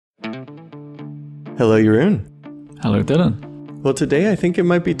Hello, Jeroen. Hello, Dylan. Well, today I think it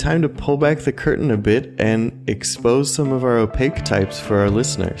might be time to pull back the curtain a bit and expose some of our opaque types for our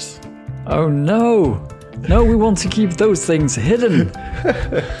listeners. Oh no! No, we want to keep those things hidden.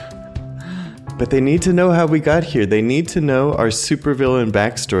 But they need to know how we got here. They need to know our supervillain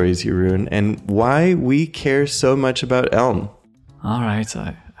backstories, Jeroen, and why we care so much about Elm. All right.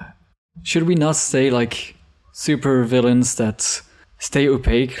 Should we not say like super villains that stay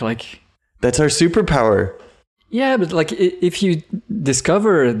opaque? Like that's our superpower. Yeah, but like if you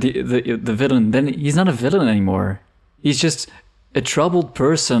discover the villain, then he's not a villain anymore. He's just a troubled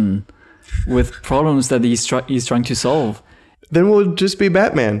person with problems that he's trying to solve. Then we'll just be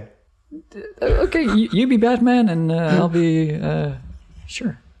Batman. Okay, you be Batman and I'll be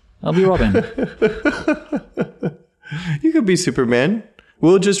sure. I'll be Robin. You could be Superman.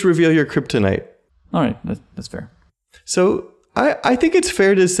 We'll just reveal your kryptonite. All right, that's fair. So I think it's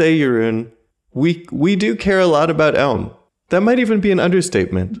fair to say, Jeroen, we do care a lot about Elm. That might even be an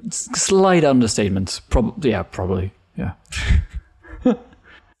understatement. Slight understatement. Probably. Yeah.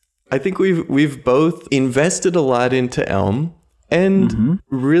 I think we've both invested a lot into Elm, and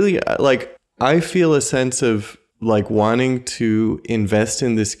really, like, I feel a sense of like wanting to invest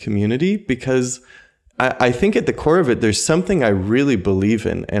in this community because I think at the core of it, there's something I really believe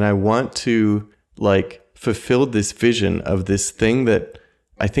in, and I want to like fulfill this vision of this thing that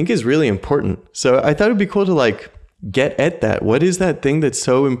I think is really important. So I thought it'd be cool to like get at that. What is that thing that's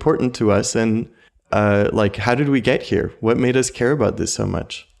so important to us, and like how did we get here? What made us care about this so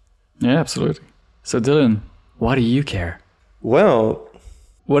much? Yeah, absolutely. So Dylan, why do you care? Well,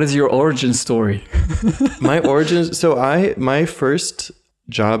 what is your origin story? My origins. So my first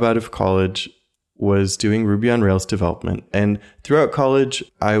job out of college was doing Ruby on Rails development. And throughout college,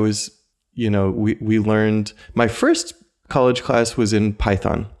 I was, we learned, my first college class was in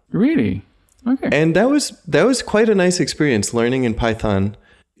Python. Really? Okay. And that was quite a nice experience learning in Python.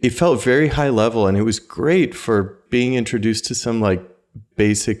 It felt very high level, and it was great for being introduced to some like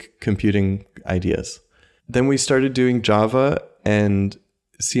basic computing ideas. Then we started doing Java and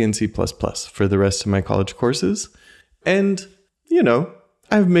C and C++ for the rest of my college courses. And,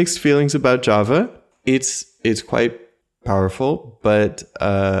 I have mixed feelings about Java. It's quite powerful, but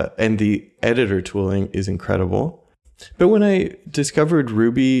and the editor tooling is incredible. But when I discovered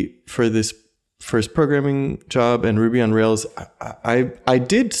Ruby for this first programming job and Ruby on Rails, I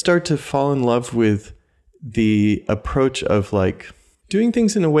did start to fall in love with the approach of like doing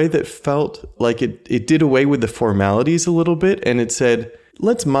things in a way that felt like it did away with the formalities a little bit, and it said,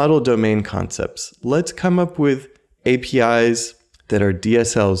 let's model domain concepts. Let's come up with APIs that are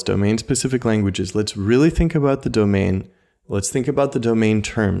DSLs, domain-specific languages. Let's really think about the domain. Let's think about the domain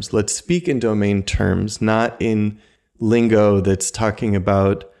terms. Let's speak in domain terms, not in lingo that's talking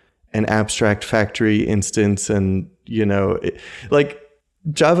about an abstract factory instance. And, like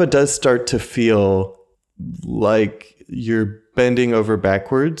Java does start to feel like you're bending over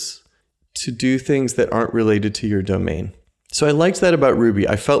backwards to do things that aren't related to your domain. So I liked that about Ruby.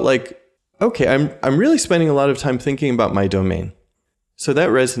 I felt like, okay, I'm really spending a lot of time thinking about my domain. So that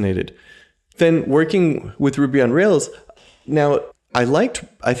resonated. Then working with Ruby on Rails, now I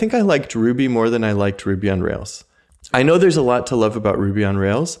think I liked Ruby more than I liked Ruby on Rails. I know there's a lot to love about Ruby on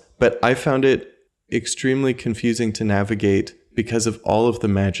Rails, but I found it extremely confusing to navigate because of all of the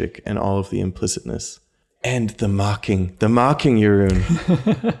magic and all of the implicitness. And the mocking, Jeroen.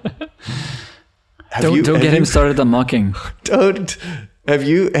 Don't get him started on mocking. Don't. Have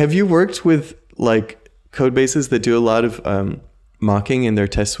you worked with like code bases that do a lot of mocking in their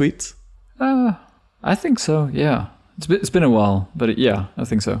test suites? I think so. Yeah, it's been a while, but yeah, I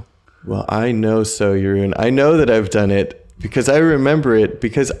think so. Well, I know so, Jeroen. I know that I've done it because I remember it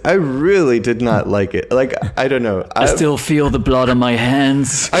because I really did not like it. Like I don't know. I still feel the blood on my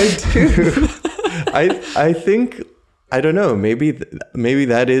hands. I do. I think, I don't know, maybe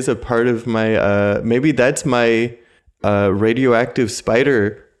that is a part of my, maybe that's my radioactive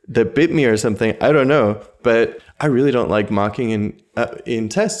spider that bit me or something. I don't know. But I really don't like mocking in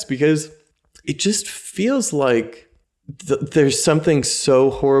tests because it just feels like there's something so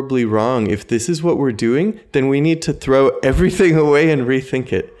horribly wrong. If this is what we're doing, then we need to throw everything away and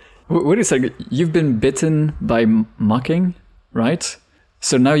rethink it. Wait a second. You've been bitten by mocking, right?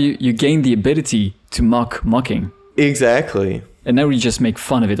 So now you gain the ability to mock mocking. Exactly. And now we just make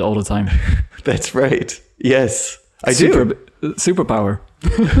fun of it all the time. That's right. Yes, I do. Superpower.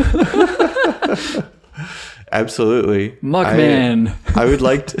 Absolutely. Mockman.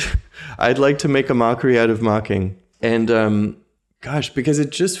 I'd like to make a mockery out of mocking. And because it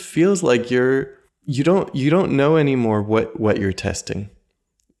just feels like you don't know anymore what you're testing.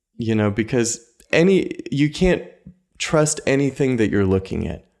 Because you can't trust anything that you're looking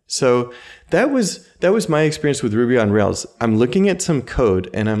at. So that was my experience with Ruby on Rails. I'm looking at some code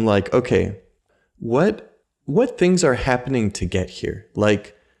and I'm like, okay, what things are happening to get here?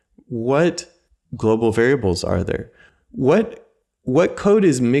 Like, what global variables are there? What code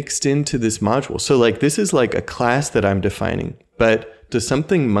is mixed into this module? So like, this is like a class that I'm defining, but does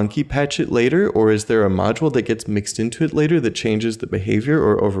something monkey patch it later? Or is there a module that gets mixed into it later that changes the behavior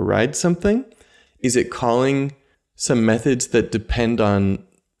or overrides something? Is it calling some methods that depend on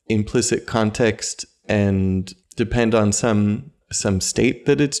implicit context and depend on some state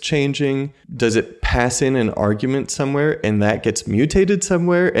that it's changing? Does it pass in an argument somewhere and that gets mutated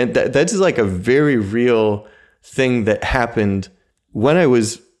somewhere? And that's like a very real thing that happened when I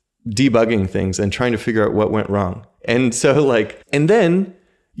was debugging things and trying to figure out what went wrong. And so like, and then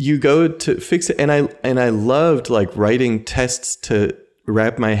you go to fix it. And I loved like writing tests to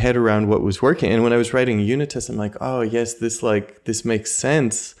wrap my head around what was working. And when I was writing a unit test, I'm like, oh yes, this makes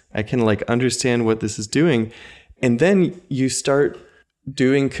sense. I can like understand what this is doing. And then you start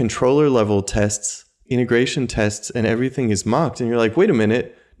doing controller level tests, integration tests, and everything is mocked. And you're like, wait a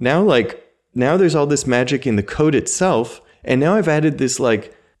minute, now there's all this magic in the code itself. And now I've added this,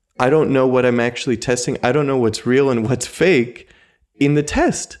 like, I don't know what I'm actually testing. I don't know what's real and what's fake in the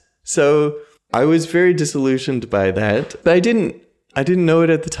test. So I was very disillusioned by that, but I didn't know it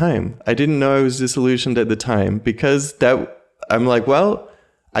at the time. I didn't know I was disillusioned at the time because I'm like, well,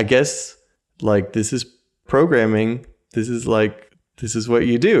 I guess like this is programming. This is what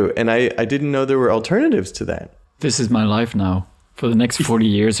you do. And I didn't know there were alternatives to that. This is my life now for the next 40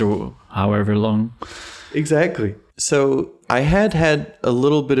 years or however long. Exactly. So I had a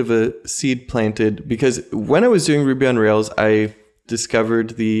little bit of a seed planted because when I was doing Ruby on Rails, I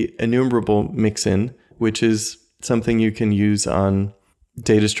discovered the enumerable mixin, which is something you can use on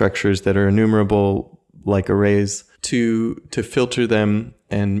data structures that are enumerable like arrays to filter them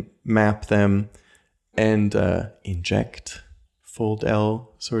and map them and inject fold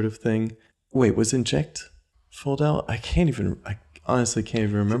L sort of thing. Wait, was inject fold L? I honestly can't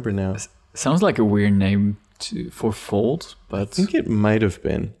even remember now. Sounds like a weird name for fold, but I think it might have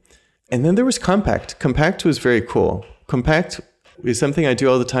been. And then there was compact. Compact was very cool. Compact is something I do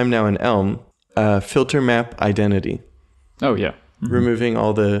all the time now in Elm. Filter map identity. Oh yeah. Mm-hmm. Removing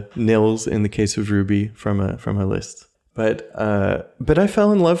all the nils in the case of Ruby from a list. But I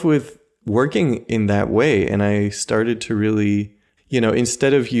fell in love with working in that way, and I started to really,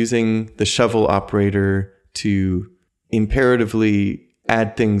 instead of using the shovel operator to imperatively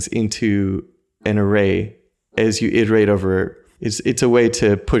add things into an array as you iterate over, it's a way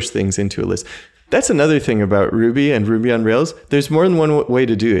to push things into a list. That's another thing about Ruby and Ruby on Rails. There's more than one way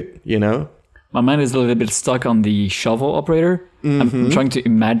to do it, My mind is a little bit stuck on the shovel operator. Mm-hmm. I'm trying to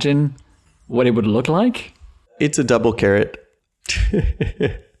imagine what it would look like. It's a double caret.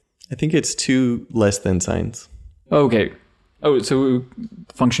 I think it's 2 less than signs. Okay. Oh, so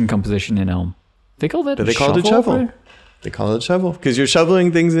function composition in Elm. They call that they call it a shovel. Operator? They call it shovel because you're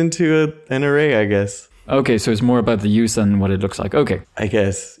shoveling things into an array, I guess. Okay, so it's more about the use than what it looks like. Okay. I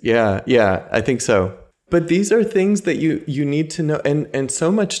guess. Yeah, I think so. But these are things that you need to know. And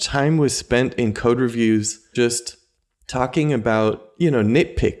so much time was spent in code reviews just talking about,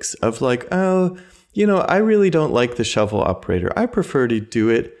 nitpicks of like, oh, I really don't like the shovel operator. I prefer to do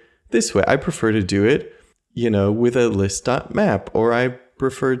it this way. I prefer to do it, with a list.map, or I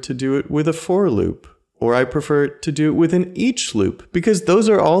prefer to do it with a for loop, or I prefer to do it with an each loop, because those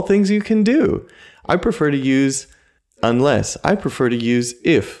are all things you can do. I prefer to use unless. I prefer to use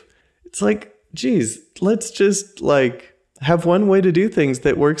if. It's like, geez, let's just like have one way to do things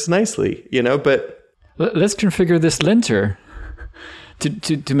that works nicely, but let's configure this linter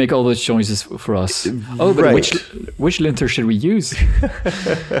to make all those choices for us. Oh, but right. which linter should we use?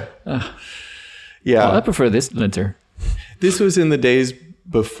 Yeah. Well, I prefer this linter. This was in the days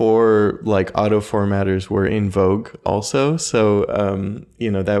before like auto formatters were in vogue also. So,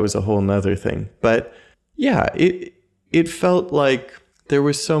 that was a whole nother thing. But yeah, it felt like there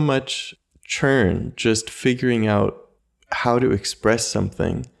was so much churn just figuring out how to express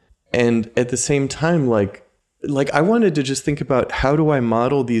something. And at the same time, like I wanted to just think about how do I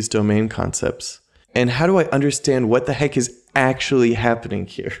model these domain concepts and how do I understand what the heck is actually happening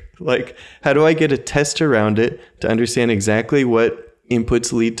here? Like, how do I get a test around it to understand exactly what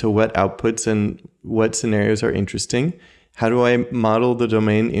inputs lead to what outputs and what scenarios are interesting? How do I model the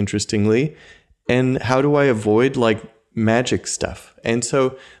domain interestingly? And how do I avoid like magic stuff? And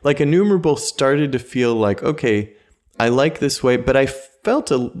so like enumerable started to feel like, okay, I like this way, but I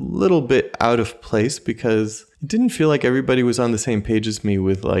felt a little bit out of place because it didn't feel like everybody was on the same page as me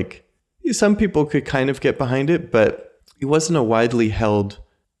with like some people could kind of get behind it, but it wasn't a widely held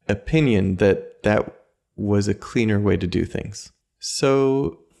opinion that that was a cleaner way to do things.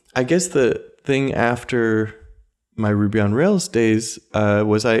 So I guess the thing after my Ruby on Rails days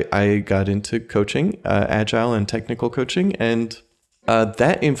was I got into coaching, agile and technical coaching, and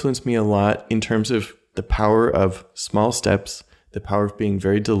that influenced me a lot in terms of the power of small steps, the power of being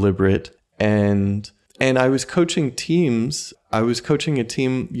very deliberate, and I was coaching teams. I was coaching a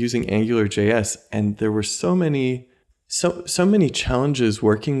team using AngularJS, and there were so many challenges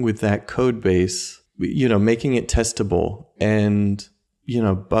working with that code base, making it testable, and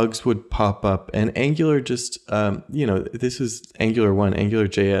bugs would pop up, and Angular just this was Angular 1,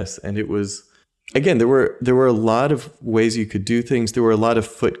 AngularJS, and it was, again, there were a lot of ways you could do things. There were a lot of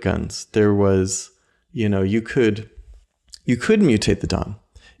foot guns. There was, you could mutate the DOM.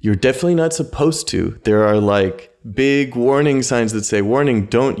 You're definitely not supposed to. There are like big warning signs that say, warning,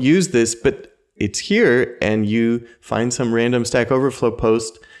 don't use this, but it's here, and you find some random Stack Overflow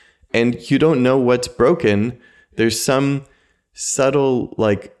post and you don't know what's broken. There's some subtle,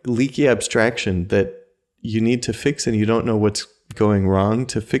 like, leaky abstraction that you need to fix, and you don't know what's going wrong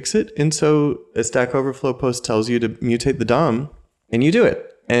to fix it. And so a Stack Overflow post tells you to mutate the DOM, and you do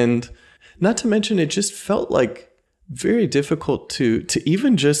it. And not to mention, it just felt like very difficult to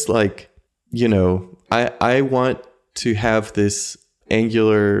even just like, I want to have this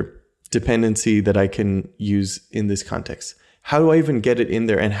Angular dependency that I can use in this context. How do I even get it in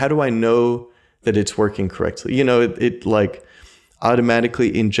there? And how do I know that it's working correctly? It like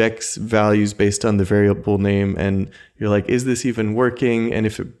automatically injects values based on the variable name, and you're like, is this even working? And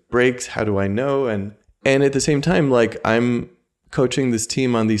if it breaks, how do I know? And at the same time, like, I'm coaching this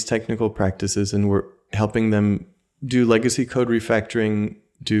team on these technical practices, and we're helping them do legacy code refactoring,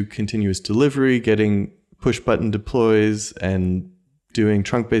 do continuous delivery, getting push button deploys, and doing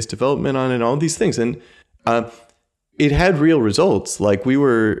trunk-based development on it, all these things. And it had real results. Like, we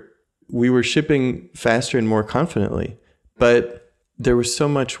were shipping faster and more confidently, but there was so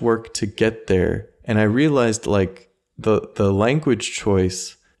much work to get there. And I realized, like, the language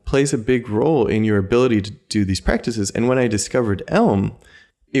choice plays a big role in your ability to do these practices. And when I discovered Elm,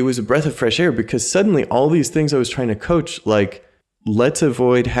 it was a breath of fresh air, because suddenly all these things I was trying to coach, like, let's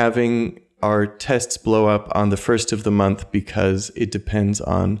avoid having our tests blow up on the first of the month because it depends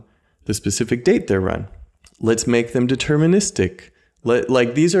on the specific date they're run. Let's make them deterministic.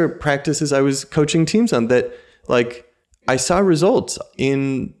 These are practices I was coaching teams on that, like, I saw results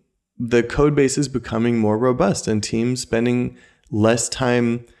in the code bases becoming more robust and teams spending less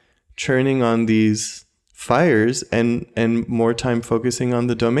time churning on these fires and more time focusing on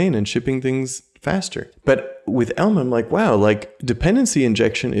the domain and shipping things faster. But with Elm, I'm like, wow, like, dependency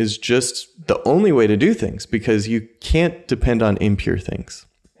injection is just the only way to do things, because you can't depend on impure things.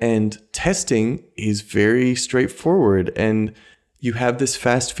 And testing is very straightforward, and you have this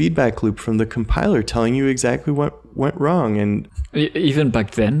fast feedback loop from the compiler telling you exactly what went wrong. And even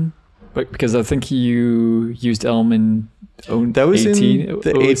back then, because I think you used Elm in that was 18, in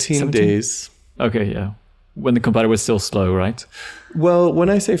the 18 days. Okay, yeah. When the compiler was still slow, right? Well, when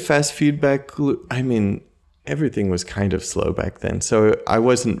I say fast feedback loop, I mean, everything was kind of slow back then. So I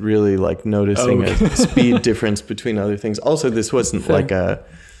wasn't really like noticing a speed difference between other things. Also, this wasn't like a,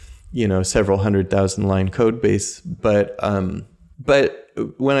 several 100,000 line code base. But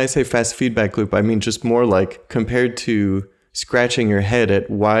when I say fast feedback loop, I mean just more like compared to scratching your head at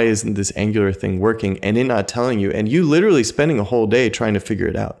why isn't this Angular thing working, and it not telling you, and you literally spending a whole day trying to figure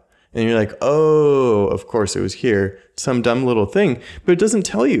it out. And you're like, oh, of course it was here. Some dumb little thing, but it doesn't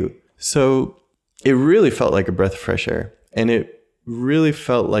tell you. So it really felt like a breath of fresh air. And it really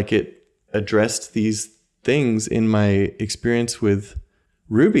felt like it addressed these things in my experience with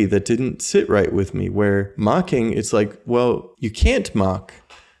Ruby that didn't sit right with me, where mocking, it's like, well, you can't mock.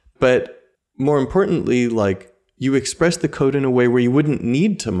 But more importantly, like, you express the code in a way where you wouldn't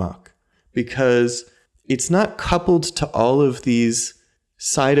need to mock, because it's not coupled to all of these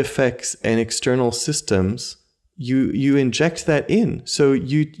side effects and external systems. You inject that in. So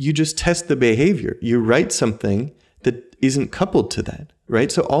you just test the behavior. You write something that isn't coupled to that,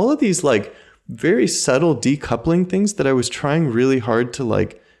 right? So all of these like very subtle decoupling things that I was trying really hard to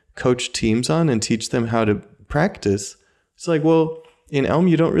like coach teams on and teach them how to practice. It's like, well, in Elm,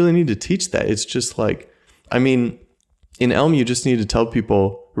 you don't really need to teach that. It's just like, I mean, in Elm, you just need to tell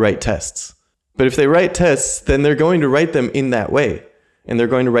people write tests. But if they write tests, then they're going to write them in that way. And they're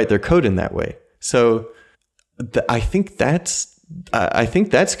going to write their code in that way. So I think that's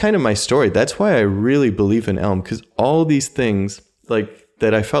kind of my story. That's why I really believe in Elm, because all these things like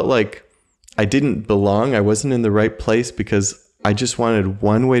that, I felt like I didn't belong. I wasn't in the right place because I just wanted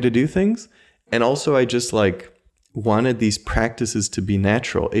one way to do things. And also I just like wanted these practices to be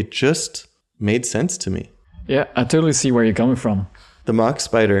natural. It just made sense to me. Yeah, I totally see where you're coming from. The mock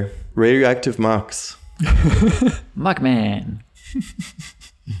spider, radioactive mocks. Mockman.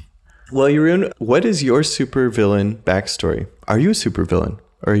 Well, Jeroen, what is your supervillain backstory? Are you a supervillain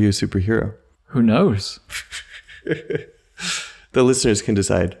or are you a superhero? Who knows? The listeners can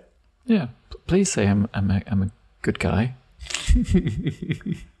decide. Yeah, please say I'm a good guy.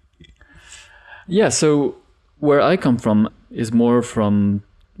 Yeah, so where I come from is more from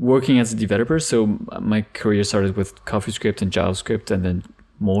working as a developer. So my career started with CoffeeScript and JavaScript, and then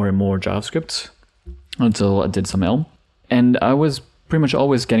more and more JavaScript until I did some Elm. And I was pretty much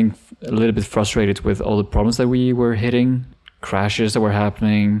always getting a little bit frustrated with all the problems that we were hitting, crashes that were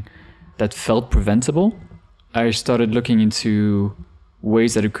happening that felt preventable. I started looking into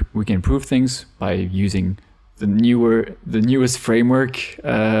ways that we can improve things by using the newest framework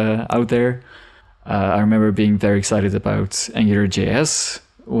out there. I remember being very excited about AngularJS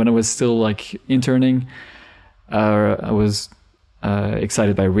when I was still like interning. I was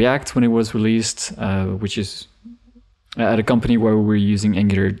excited by React when it was released, which is at a company where we were using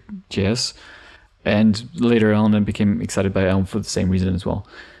AngularJS. And later on, I became excited by Elm for the same reason as well.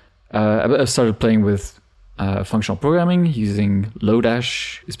 I started playing with functional programming using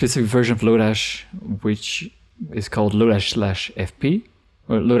Lodash, a specific version of Lodash, which is called Lodash/FP,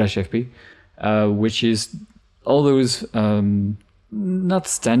 or Lodash FP, which is all those, not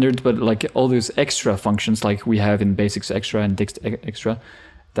standard, but like all those extra functions like we have in Basics Extra and Dix Extra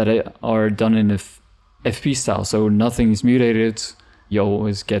that are done in a FP style. So nothing is mutated. You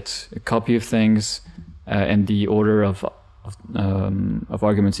always get a copy of things, and the order of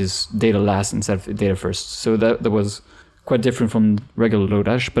arguments is data last instead of data first. So that was quite different from regular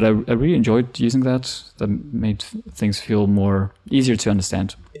Lodash, but I really enjoyed using that. That made things feel more easier to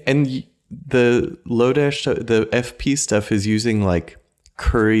understand. And the Lodash, the FP stuff is using like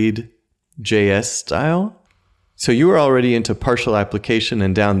curried JS style. So you were already into partial application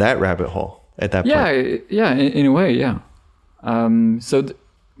and down that rabbit hole at that point. Yeah, in a way, yeah.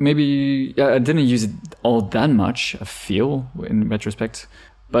 Maybe I didn't use it all that much, I feel, in retrospect,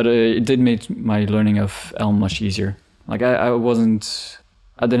 but it did make my learning of Elm much easier. Like I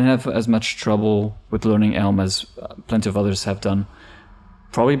didn't have as much trouble with learning Elm as plenty of others have done,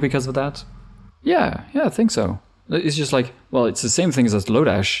 probably because of that. Yeah, I think so. It's just like, well, it's the same thing as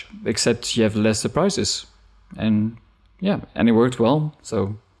Lodash, except you have less surprises. And it worked well,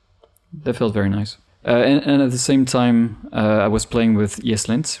 so that felt very nice. And at the same time, I was playing with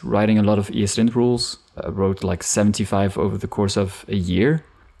ESLint, writing a lot of ESLint rules. I wrote like 75 over the course of a year,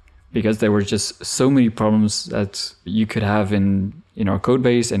 because there were just so many problems that you could have in our code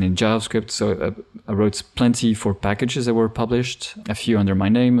base and in JavaScript. So I wrote plenty for packages that were published, a few under my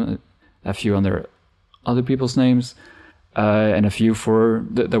name, a few under other people's names, and a few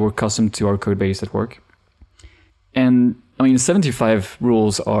that were custom to our code base at work. And I mean, 75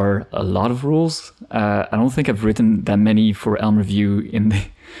 rules are a lot of rules. I don't think I've written that many for Elm Review in the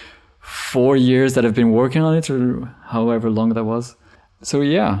 4 years that I've been working on it, or however long that was. So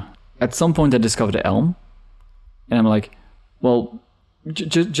yeah, at some point I discovered Elm, and I'm like, well,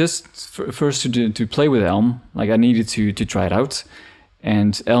 just first to play with Elm, like I needed to try it out.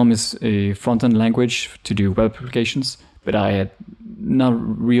 And Elm is a front-end language to do web applications, but I had not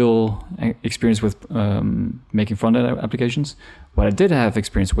real experience with making front-end applications. What I did have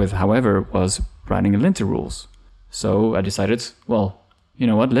experience with, however, was writing linter rules. So I decided, well, you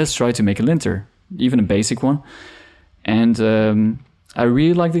know what, let's try to make a linter, even a basic one. And I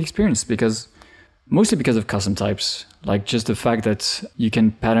really like the experience mostly because of custom types, like just the fact that you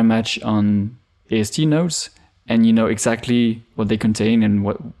can pattern match on AST nodes and you know exactly what they contain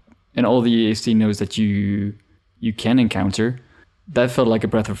and all the AST nodes that you can encounter. That felt like a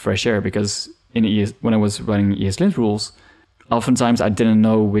breath of fresh air, because when I was running ESLint rules, oftentimes I didn't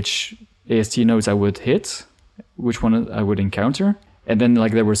know which AST nodes I would hit, which one I would encounter, and then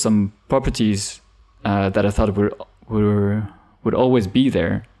like there were some properties that I thought would always be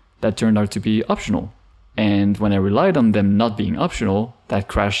there that turned out to be optional. And when I relied on them not being optional, that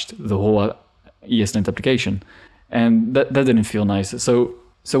crashed the whole ESLint application, and that didn't feel nice. So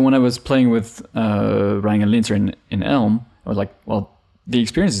when I was playing with writing a linter in Elm, I was like, well, the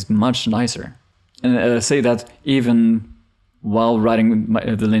experience is much nicer. And I say that even while writing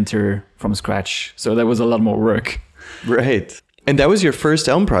the linter from scratch. So that was a lot more work. Right. And that was your first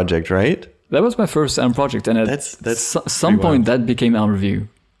Elm project, right? That was my first Elm project. And at some point that became Elm Review.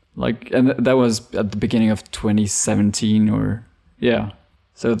 And that was at the beginning of 2017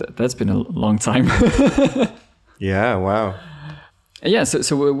 So that's been a long time. Yeah, wow. Yeah,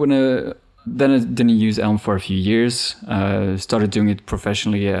 so when then I didn't use Elm for a few years. Started doing it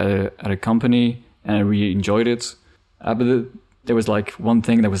professionally at a company, and I really enjoyed it. But there was like one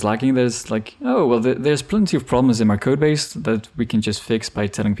thing that was lacking. There's like, oh well, there's plenty of problems in my code base that we can just fix by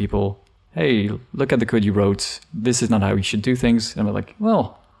telling people, hey, look at the code you wrote. This is not how you should do things. And we're like,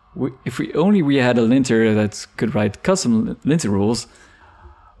 well, if we had a linter that could write custom linter rules,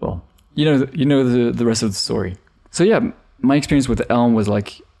 well, you know the rest of the story. So yeah, my experience with Elm was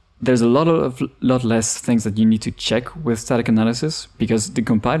like, there's a lot less things that you need to check with static analysis because the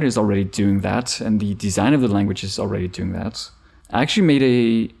compiler is already doing that and the design of the language is already doing that. I actually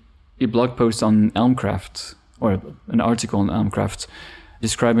made a blog post on Elmcraft, or an article on Elmcraft,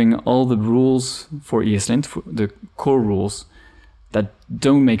 describing all the rules for ESLint, the core rules that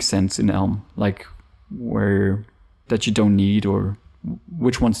don't make sense in Elm, like that you don't need, or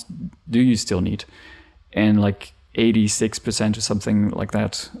which ones do you still need. And like 86% or something like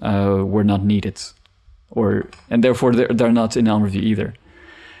that were not needed, and therefore they're not in Elm review either.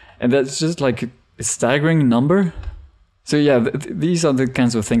 And that's just like a staggering number. So yeah, these are the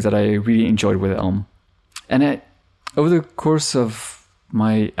kinds of things that I really enjoyed with Elm. And over the course of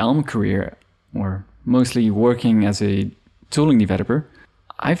my Elm career, or mostly working as a tooling developer,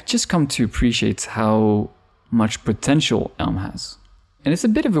 I've just come to appreciate how much potential Elm has. And it's a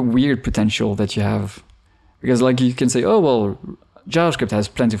bit of a weird potential that you have. Because like you can say, oh, well, JavaScript has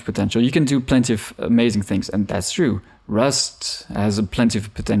plenty of potential. You can do plenty of amazing things. And that's true. Rust has plenty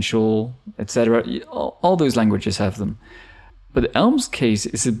of potential, etc. All those languages have them. But Elm's case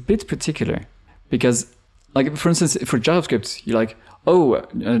is a bit particular. Because, like, for instance, for JavaScript, you're like, oh,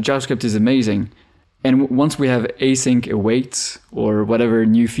 JavaScript is amazing. And once we have async await or whatever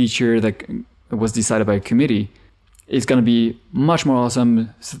new feature that was decided by a committee, it's going to be much more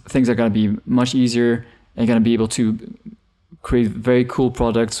awesome. Things are going to be much easier. And you're going to be able to create very cool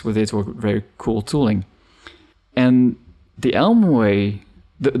products with it, or very cool tooling. And the Elm way,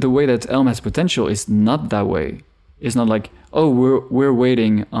 the way that Elm has potential is not that way. It's not like, oh, we're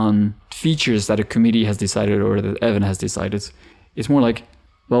waiting on features that a committee has decided or that Evan has decided. It's more like,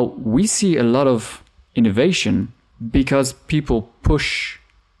 well, we see a lot of innovation because people push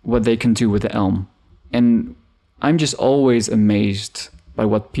what they can do with the Elm. And I'm just always amazed by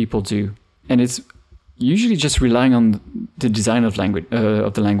what people do. And it's usually just relying on the design of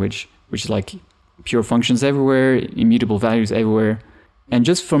the language, which is like pure functions everywhere, immutable values everywhere. And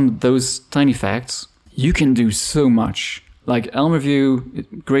just from those tiny facts, you can do so much. Like Elm Review,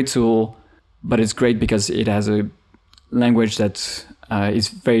 great tool, but it's great because it has a language that is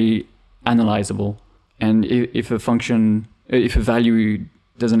very analyzable. And if a value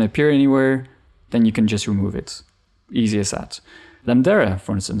doesn't appear anywhere, then you can just remove it. Easy as that. Lambda,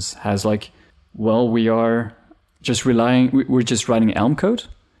 for instance, has like, well, we're just writing Elm code.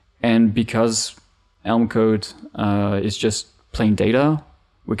 And because Elm code is just plain data,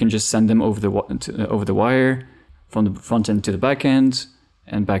 we can just send them over the wire from the front end to the back end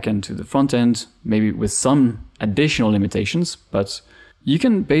and back end to the front end, maybe with some additional limitations. But you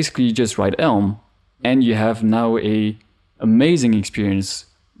can basically just write Elm and you have now a amazing experience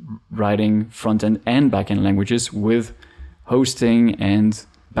writing front end and back end languages with hosting and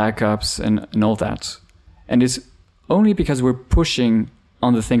backups and all that. And it's only because we're pushing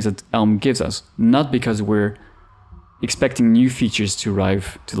on the things that Elm gives us, not because we're expecting new features to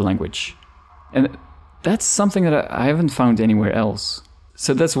arrive to the language. And that's something that I haven't found anywhere else.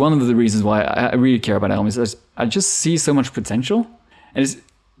 So that's one of the reasons why I really care about Elm, is I just see so much potential. And it's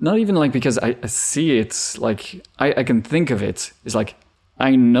not even like because I see it, like I can think of it. It's like,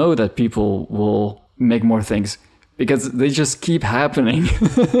 I know that people will make more things, because they just keep happening.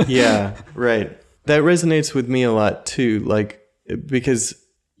 Yeah, right. That resonates with me a lot too. Like, because,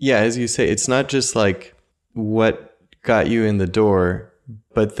 yeah, as you say, it's not just like what got you in the door,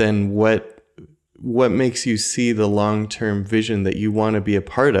 but then what makes you see the long-term vision that you want to be a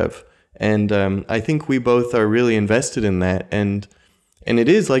part of. And I think we both are really invested in that. And it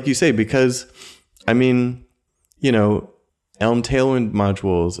is, like you say, because, I mean, you know, Elm Tailwind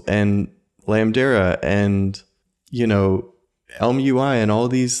modules and Lambda and, you know, Elm UI and all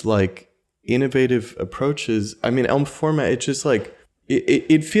these like innovative approaches. I mean, Elm format, it's just like,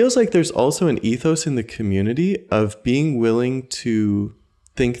 it feels like there's also an ethos in the community of being willing to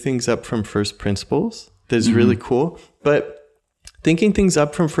think things up from first principles. That's really cool. But thinking things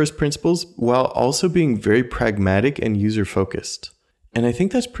up from first principles while also being very pragmatic and user focused. And I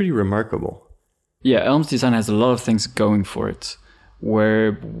think that's pretty remarkable. Yeah, Elm's design has a lot of things going for it,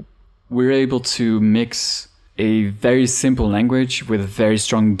 where we're able to mix a very simple language with very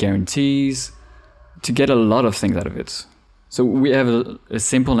strong guarantees to get a lot of things out of it. So we have a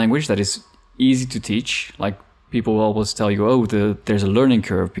simple language that is easy to teach. Like people will always tell you, oh, there's a learning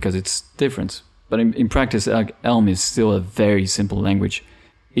curve because it's different. But in practice, Elm is still a very simple language,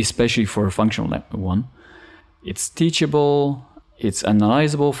 especially for a functional one. It's teachable. It's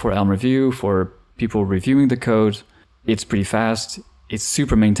analyzable for Elm review, for people reviewing the code. It's pretty fast. It's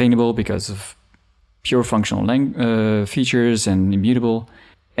super maintainable because of pure functional features and immutable.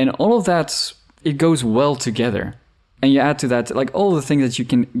 And all of that, it goes well together. And you add to that, like all the things that you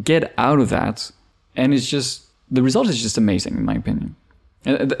can get out of that. And it's just, the result is just amazing, in my opinion.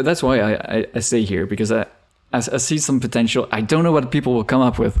 And that's why I stay here, because I see some potential. I don't know what people will come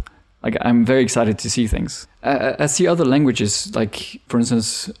up with. Like, I'm very excited to see things. I see other languages, like, for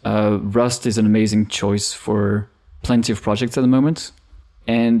instance, Rust is an amazing choice for plenty of projects at the moment.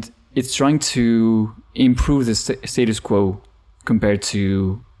 And it's trying to improve the status quo compared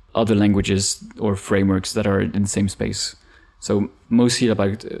to other languages or frameworks that are in the same space. So mostly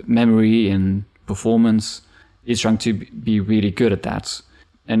about memory and performance. It's trying to be really good at that.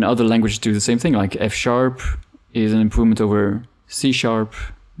 And other languages do the same thing, like F# is an improvement over C#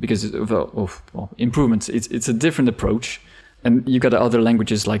 because of improvements. It's a different approach. And you got other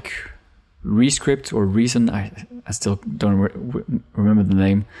languages like Rescript or Reason. I still don't remember the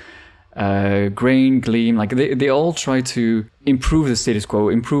name. Grain, Gleam, like they all try to improve the status quo,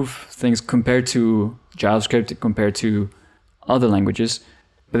 improve things compared to JavaScript, compared to other languages,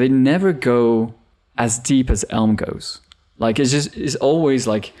 but they never go as deep as Elm goes. Like it's always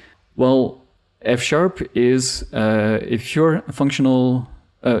like, well, F# is if you're functional,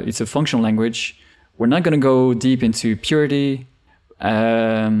 it's a functional language. We're not going to go deep into purity.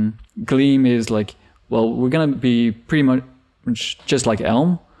 Gleam is like, well, we're going to be pretty much just like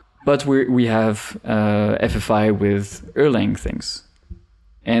Elm. But we have FFI with Erlang things.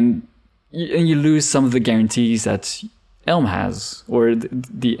 And you lose some of the guarantees that Elm has, or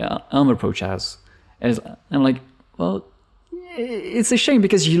the Elm approach has. And I'm like, well, it's a shame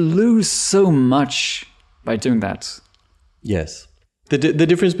because you lose so much by doing that. Yes. The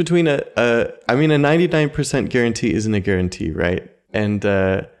difference between a 99% guarantee isn't a guarantee, right? And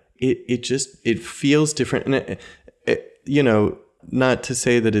it feels different. And not to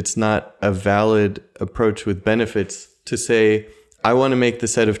say that it's not a valid approach with benefits, to say, I want to make the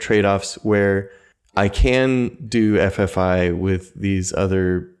set of trade-offs where I can do FFI with these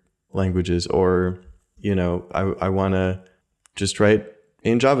other languages, or, I want to just write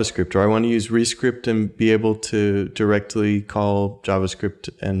in JavaScript, or I want to use Rescript and be able to directly call JavaScript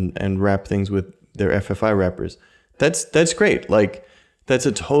and wrap things with their FFI wrappers. That's great. Like, that's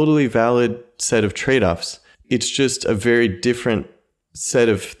a totally valid set of trade-offs. It's just a very different set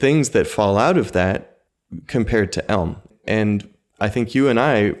of things that fall out of that compared to Elm. And I think you and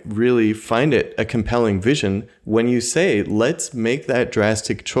I really find it a compelling vision when you say, let's make that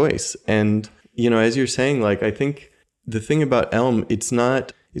drastic choice. And, as you're saying, like, I think the thing about Elm, it's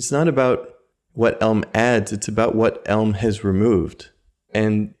not about what Elm adds, it's about what Elm has removed.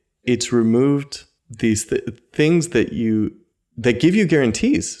 And it's removed these things that give you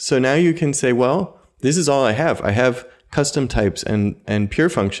guarantees. So now you can say, well, this is all I have. I have custom types and pure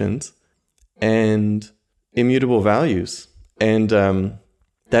functions and immutable values. And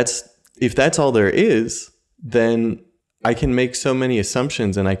if that's all there is, then I can make so many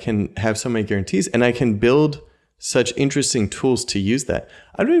assumptions and I can have so many guarantees and I can build such interesting tools to use that.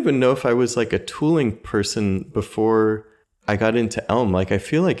 I don't even know if I was like a tooling person before I got into Elm. Like, I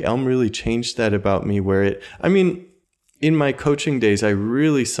feel like Elm really changed that about me, in my coaching days, I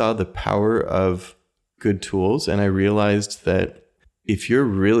really saw the power of good tools. And I realized that if you're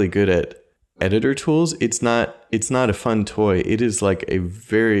really good at editor tools, it's not a fun toy. It is like a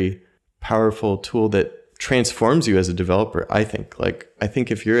very powerful tool that transforms you as a developer, I think. I think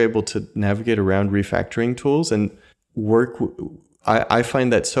if you're able to navigate around refactoring tools and work, I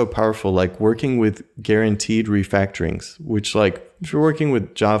find that so powerful, like working with guaranteed refactorings, which, like, if you're working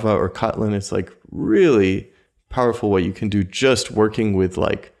with Java or Kotlin, it's like really powerful what you can do just working with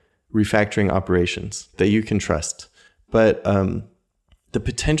like refactoring operations that you can trust. But the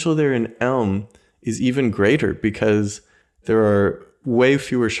potential there in Elm is even greater because there are way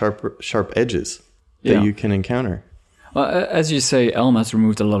fewer sharp edges that you can encounter. Well, as you say, Elm has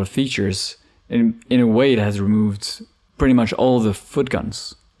removed a lot of features. In a way, it has removed pretty much all the foot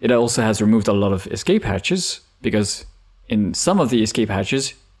guns. It also has removed a lot of escape hatches, because in some of the escape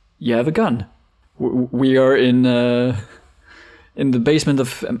hatches, you have a gun. We are in the basement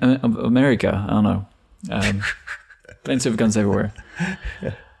of America. I don't know. Plenty of guns everywhere.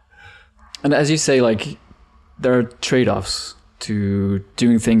 Yeah. And as you say, like, there are trade-offs to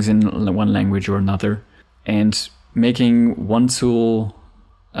doing things in one language or another. And making one tool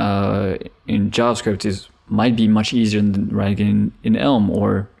in JavaScript might be much easier than writing in Elm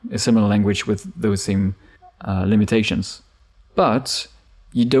or a similar language with those same limitations. But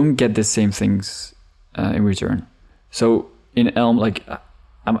you don't get the same things in return. So in Elm, like,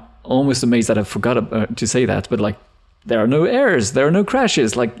 I'm almost amazed that I forgot to say that, but like, there are no errors, there are no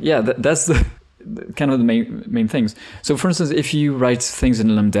crashes. Like, yeah, that's the kind of the main things. So for instance, if you write things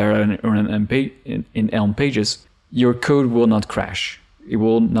in Lambda or in Elm pages, your code will not crash. It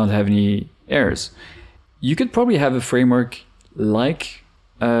will not have any errors. You could probably have a framework like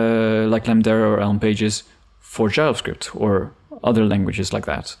Lambda or Elm pages for JavaScript or other languages like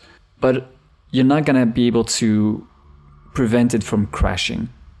that. But you're not going to be able to prevent it from crashing.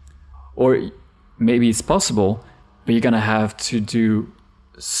 Or maybe it's possible, but you're going to have to do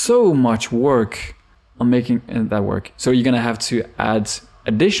so much work on making that work. So you're going to have to add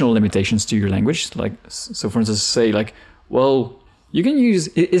additional limitations to your language. Like, so for instance, say like, well, you can use,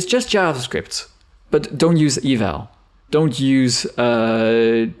 it's just JavaScript, but don't use eval. Don't use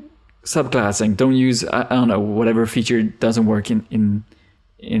subclassing. Don't use, I don't know, whatever feature doesn't work in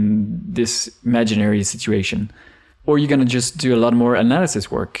this imaginary situation. Or you're going to just do a lot more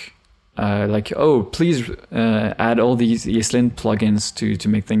analysis work. Like, oh, please add all these ESLint plugins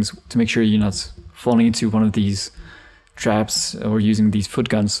to make sure you're not falling into one of these traps or using these foot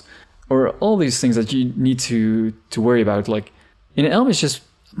guns, or all these things that you need to worry about. Like in Elm, it's just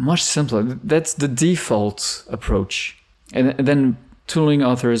much simpler. That's the default approach. And then tooling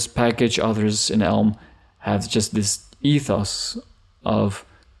authors, package authors in Elm have just this ethos of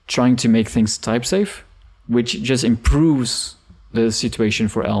trying to make things type safe, which just improves the situation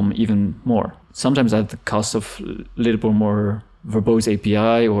for Elm even more. Sometimes at the cost of a little bit more verbose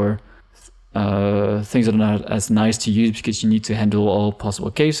API or things that are not as nice to use because you need to handle all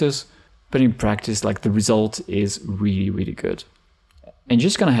possible cases. But in practice, like, the result is really, really good. And you're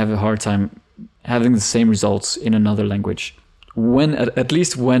just gonna have a hard time having the same results in another language. When at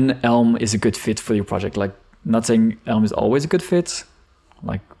least when Elm is a good fit for your project. Like, not saying Elm is always a good fit.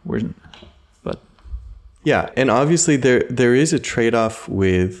 Like, but yeah, and obviously there is a trade-off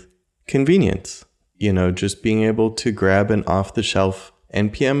with convenience. You know, just being able to grab an off-the-shelf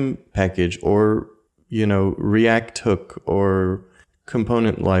NPM package or, you know, React hook or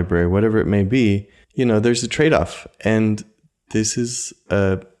component library, whatever it may be. You know, there's a trade-off, and this is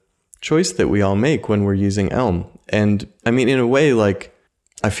a choice that we all make when we're using Elm. And I mean, in a way, like,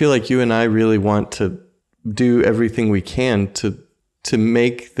 I feel like you and I really want to do everything we can to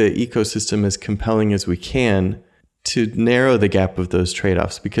make the ecosystem as compelling as we can to narrow the gap of those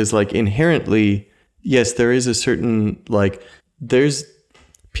trade-offs. Because, like, inherently, yes, there is a certain, like,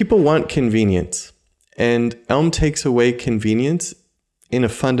 people want convenience, and Elm takes away convenience in a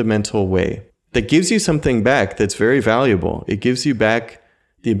fundamental way that gives you something back that's very valuable. It gives you back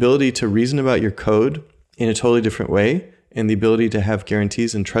the ability to reason about your code in a totally different way, and the ability to have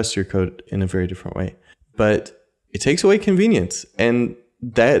guarantees and trust your code in a very different way. But it takes away convenience. And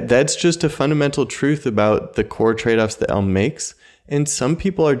that's just a fundamental truth about the core trade-offs that Elm makes. And some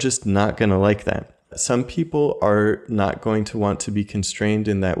people are just not going to like that. Some people are not going to want to be constrained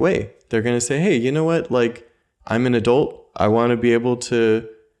in that way. They're going to say, hey, you know what? Like, I'm an adult. I want to be able to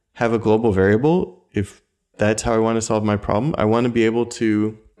have a global variable. If that's how I want to solve my problem, I want to be able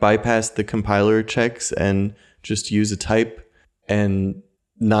to bypass the compiler checks and just use a type and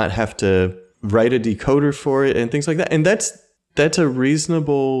not have to write a decoder for it and things like that. And that's a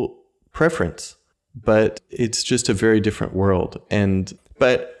reasonable preference, but it's just a very different world.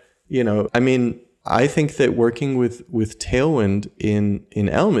 But you know, I mean, I think that working with Tailwind in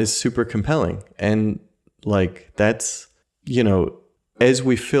Elm is super compelling. And like, that's, you know, as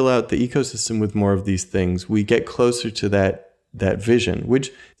we fill out the ecosystem with more of these things, we get closer to that vision,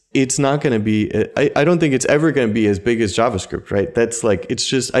 which it's not going to be, I don't think it's ever going to be as big as JavaScript, right? That's like, it's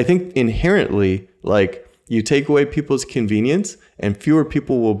just, I think inherently, like, you take away people's convenience and fewer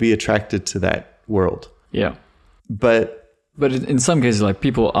people will be attracted to that world. Yeah. But in some cases, like,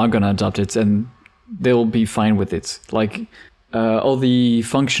 people are going to adopt it and they'll be fine with it. Like, all the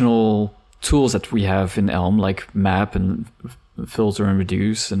functional tools that we have in Elm, like map and filter and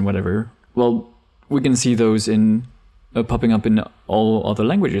reduce and whatever, well, we can see those in popping up in all other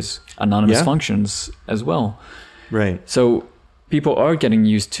languages, anonymous functions as well. Right. So people are getting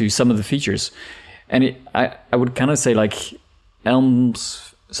used to some of the features. And I would kind of say, like,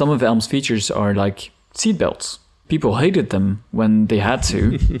 some of Elm's features are like seatbelts. People hated them when they had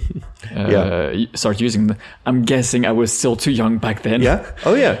to start using them. I'm guessing I was still too young back then. Yeah.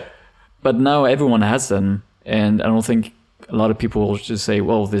 Oh, yeah. But now everyone has them. And I don't think a lot of people will just say,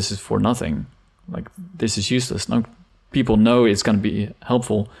 well, this is for nothing. like this is useless. No, people know it's going to be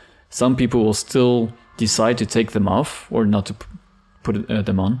helpful. Some people will still decide to take them off or not to put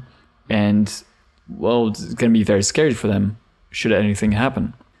them on. And, well, it's going to be very scary for them should anything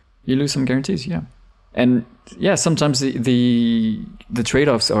happen. You lose some guarantees, yeah. And, yeah, sometimes the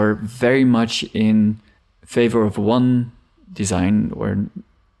trade-offs are very much in favor of one design or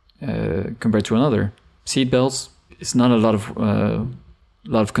compared to another. Seatbelts, it's not a lot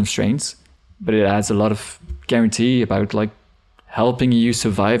of constraints, but it adds a lot of guarantee about like helping you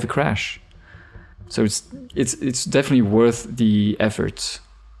survive a crash. So it's definitely worth the effort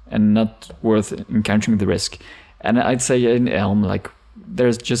and not worth encountering the risk. And I'd say in Elm, like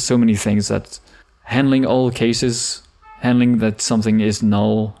there's just so many things that handling all cases, handling that something is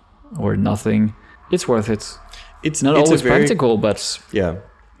null or nothing, it's worth it. It's not always practical, but yeah,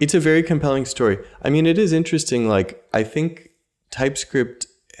 it's a very compelling story. I mean, it is interesting. Like, I think TypeScript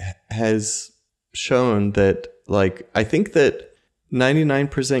has shown that, like, I think that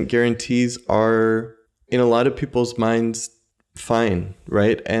 99% guarantees are, in a lot of people's minds, fine,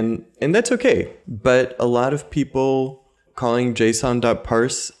 right? And that's okay. But a lot of people calling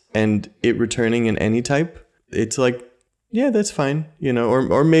JSON.parse and it returning in any type, it's like, yeah, that's fine, you know,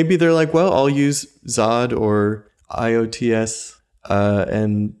 or maybe they're like, well, I'll use Zod or IOTS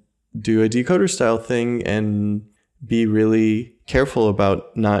and do a decoder style thing and be really careful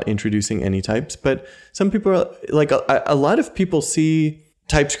about not introducing any types. But some people are like, a lot of people see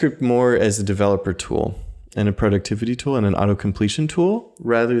TypeScript more as a developer tool and a productivity tool and an auto-completion tool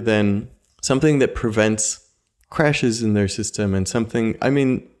rather than something that prevents crashes in their system and something, I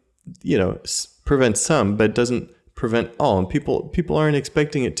mean, you know, prevents some, but doesn't prevent all. And people aren't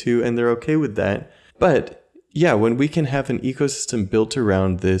expecting it to, and they're okay with that. But yeah, when we can have an ecosystem built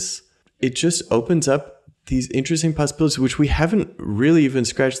around this, it just opens up these interesting possibilities, which we haven't really even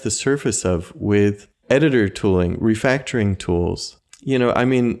scratched the surface of with editor tooling, refactoring tools. You know, I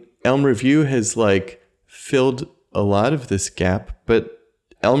mean, Elm Review has like filled a lot of this gap, but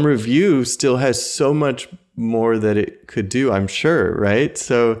Elm Review still has so much more that it could do, I'm sure, right?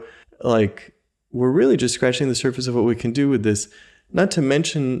 So like, we're really just scratching the surface of what we can do with this. Not to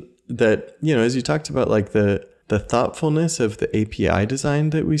mention that, you know, as you talked about, like the thoughtfulness of the API design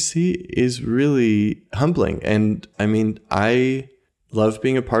that we see is really humbling. And I mean, I love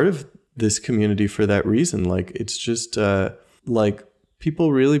being a part of this community for that reason. Like, it's just like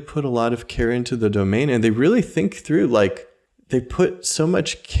people really put a lot of care into the domain, and they really think through, like, they put so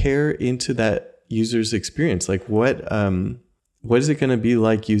much care into that user's experience. Like, what is it going to be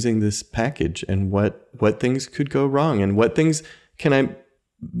like using this package, and what things could go wrong, and what things can I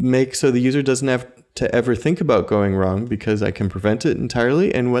make so the user doesn't have to ever think about going wrong because I can prevent it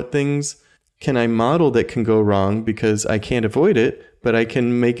entirely, and what things can I model that can go wrong because I can't avoid it, but I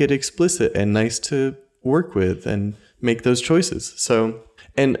can make it explicit and nice to work with and make those choices. So,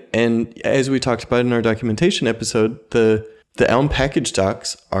 and as we talked about in our documentation episode, the Elm package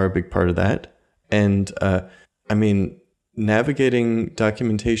docs are a big part of that. And I mean, navigating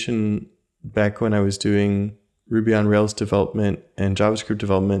documentation back when I was doing Ruby on Rails development and JavaScript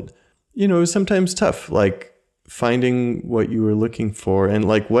development, you know, it was sometimes tough, like finding what you were looking for and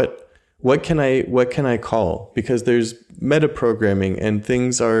like what can I call, because there's metaprogramming and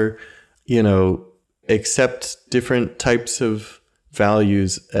things are, you know, accept different types of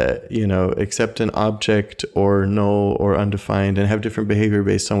values, you know, accept an object or null or undefined and have different behavior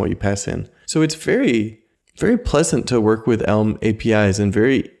based on what you pass in. So it's very, very pleasant to work with Elm APIs and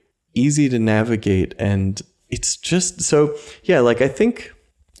very easy to navigate. And it's just so, yeah, like I think,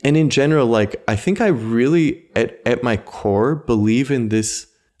 and in general, like I think I really at my core believe in this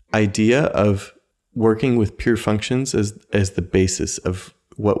idea of working with pure functions as the basis of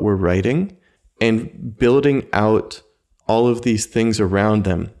what we're writing and building out all of these things around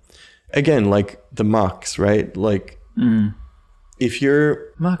them. Again, like the mocks, right? Like if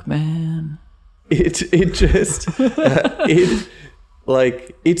you're mock man, it just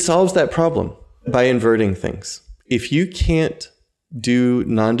it solves that problem by inverting things. If you can't do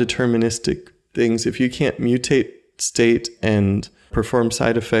non-deterministic things, if you can't mutate state and perform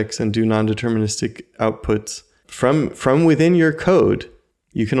side effects and do non-deterministic outputs from within your code,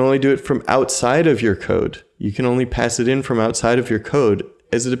 you can only do it from outside of your code. You can only pass it in from outside of your code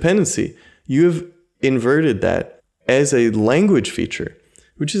as a dependency. You have inverted that as a language feature,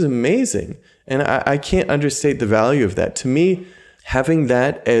 which is amazing. And I can't understate the value of that. To me, having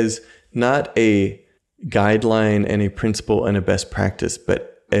that as not a guideline and a principle and a best practice,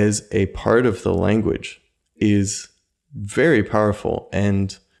 but as a part of the language is very powerful.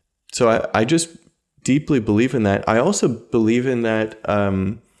 And so I just deeply believe in that. I also believe in that,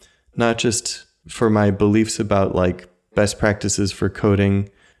 not just for my beliefs about like best practices for coding,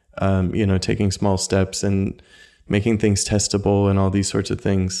 taking small steps and making things testable and all these sorts of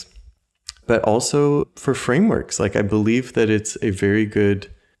things. But also for frameworks, like I believe that it's a very good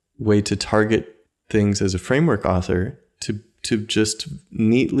way to target things as a framework author to just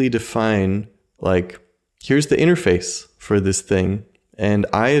neatly define, like, here's the interface for this thing. And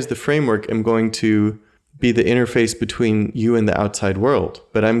I, as the framework, am going to be the interface between you and the outside world.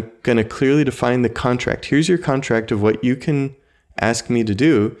 But I'm going to clearly define the contract. Here's your contract of what you can ask me to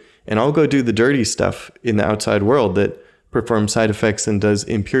do. And I'll go do the dirty stuff in the outside world that performs side effects and does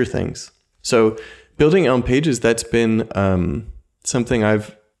impure things. So building Elm pages, that's been something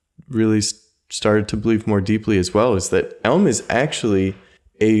I've really started to believe more deeply as well, is that Elm is actually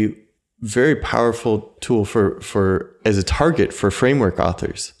a very powerful tool for as a target for framework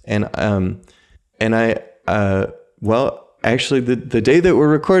authors. And actually the day that we're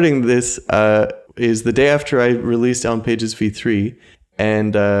recording this is the day after I released Elm Pages v3,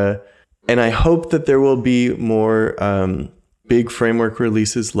 and I hope that there will be more big framework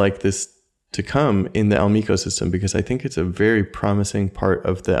releases like this to come in the Elm ecosystem, because I think it's a very promising part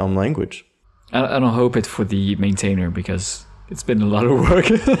of the Elm language. I don't hope it for the maintainer, because it's been a lot of work.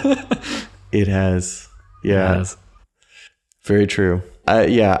 It has. Yeah. It has. Very true.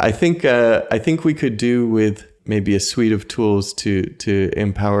 I think we could do with maybe a suite of tools to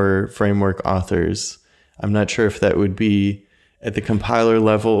empower framework authors. I'm not sure if that would be at the compiler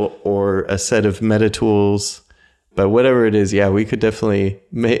level or a set of meta tools, but whatever it is, yeah, we could definitely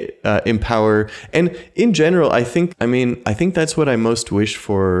empower. And in general, I think that's what I most wish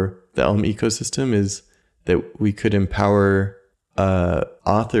for the Elm ecosystem, is that we could empower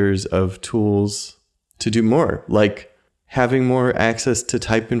authors of tools to do more, like having more access to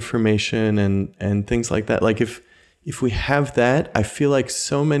type information and things like that. Like if we have that, I feel like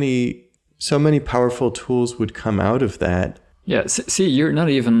so many powerful tools would come out of that. Yeah, see, you're not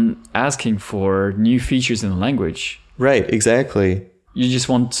even asking for new features in the language. Right, exactly. You just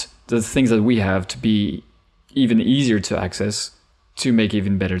want the things that we have to be even easier to access, to make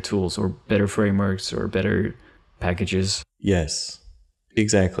even better tools or better frameworks or better packages. Yes,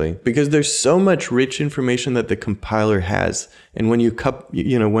 exactly. Because there's so much rich information that the compiler has. And when you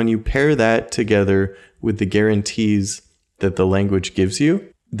pair that together with the guarantees that the language gives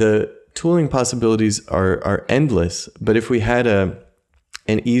you, the tooling possibilities are endless. But if we had an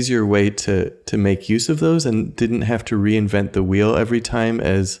easier way to make use of those and didn't have to reinvent the wheel every time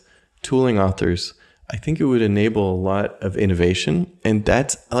as tooling authors, I think it would enable a lot of innovation. And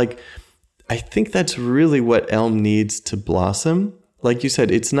that's I think that's really what Elm needs to blossom. Like you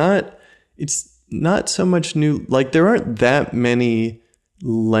said, it's not so much new, like there aren't that many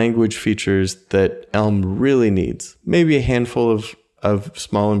language features that Elm really needs. Maybe a handful of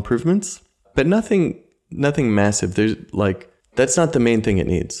small improvements, but nothing massive. There's that's not the main thing it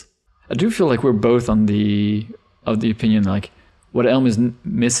needs. I do feel like we're both of the opinion, like what Elm is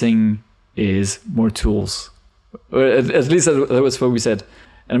missing is more tools. Or at least that was what we said.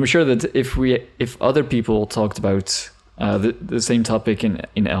 And I'm sure that if other people talked about the same topic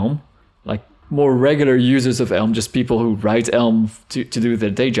in Elm, like more regular users of Elm, just people who write Elm to do their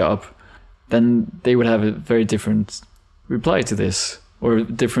day job, then they would have a very different reply to this, or a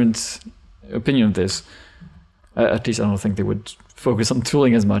different opinion of this. At least I don't think they would focus on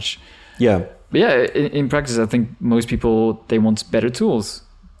tooling as much. Yeah. But yeah, in practice, I think most people, they want better tools.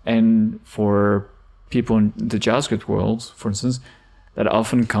 And for people in the JavaScript world, for instance, that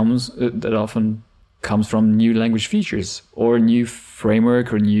often comes from new language features or new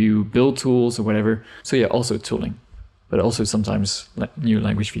framework or new build tools or whatever. So yeah, also tooling, but also sometimes new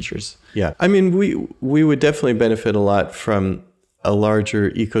language features. Yeah, I mean, we would definitely benefit a lot from a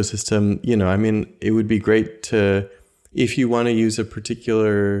larger ecosystem. It would be great to, if you want to use a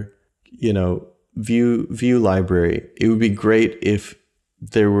particular, view library, it would be great if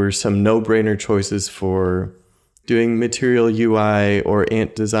there were some no-brainer choices for doing material UI or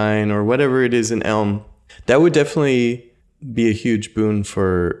ant design or whatever it is in Elm. That would definitely be a huge boon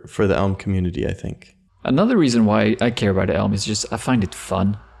for the Elm community, I think. Another reason why I care about Elm is just I find it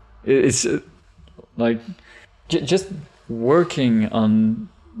fun. It's just working on,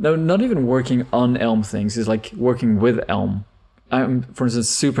 not even working on Elm things, it's like working with Elm. I'm, for instance,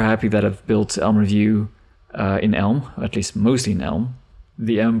 super happy that I've built Elm Review in Elm, at least mostly in Elm.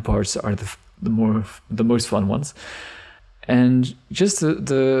 The Elm parts are the most fun ones, and just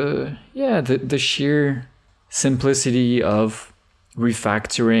the sheer simplicity of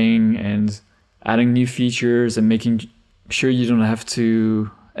refactoring and adding new features and making sure you don't have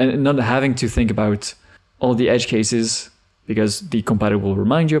to, and not having to think about all the edge cases, because the compiler will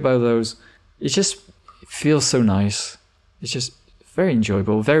remind you about those. it just feels so nice. It's just very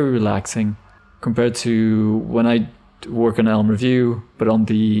enjoyable, very relaxing compared to when I work on Elm Review, but on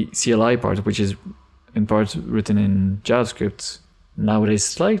the CLI part, which is in part written in JavaScript. Nowadays,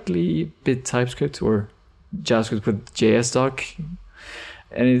 slightly bit TypeScript or JavaScript with JS doc,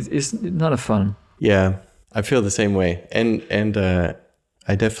 and it's not a fun. Yeah, I feel the same way, and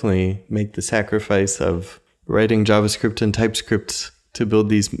I definitely make the sacrifice of writing JavaScript and TypeScript to build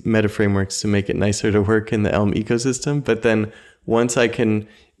these meta frameworks to make it nicer to work in the Elm ecosystem. But then once I can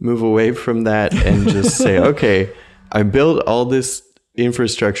move away from that and just say, okay, I built all this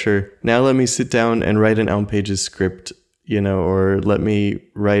infrastructure. Now let me sit down and write an Elm Pages script, or let me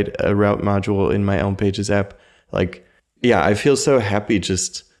write a route module in my Elm Pages app. Like, yeah, I feel so happy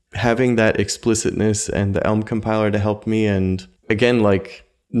just having that explicitness and the Elm compiler to help me. And again, like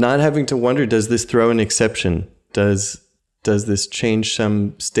not having to wonder, does this throw an exception? Does this change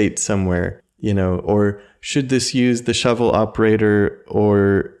some state somewhere, or should this use the shovel operator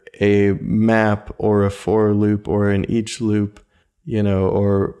or a map or a for loop or an each loop,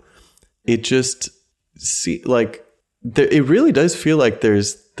 or it just it really does feel like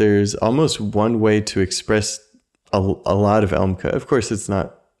there's almost one way to express a lot of Elm code. Of course, it's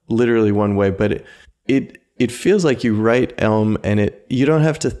not literally one way, but it feels like you write Elm and you don't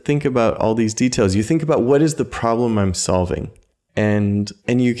have to think about all these details. You think about what is the problem I'm solving, and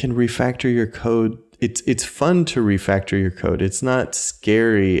you can refactor your code. It's fun to refactor your code. It's not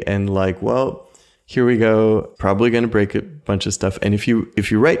scary and like, well, here we go, probably going to break a bunch of stuff. And if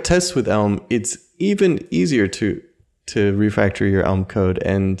you write tests with Elm, it's even easier to refactor your Elm code,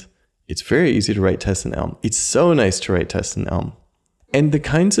 and it's very easy to write tests in Elm. It's so nice to write tests in Elm. And the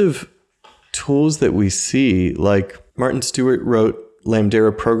kinds of tools that we see, like Martin Stewart wrote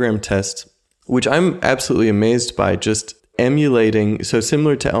Lambda program test, which I'm absolutely amazed by, just emulating. So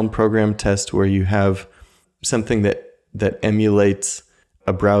similar to Elm program test, where you have something that emulates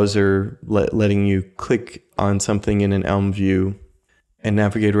a browser, letting you click on something in an Elm view and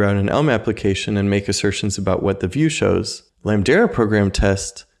navigate around an Elm application and make assertions about what the view shows. Lambda program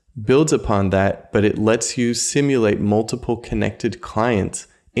test builds upon that, but it lets you simulate multiple connected clients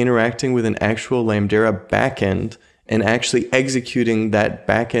interacting with an actual Lambda backend and actually executing that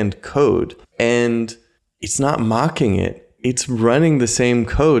backend code. And it's not mocking it. It's running the same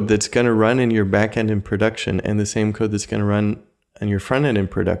code that's going to run in your backend in production and the same code that's going to run on your front end in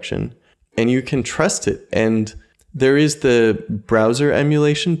production. And you can trust it. And there is the browser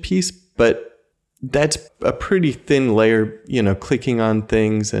emulation piece, but that's a pretty thin layer, clicking on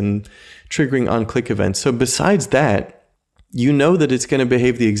things and triggering on-click events. So besides that, that it's going to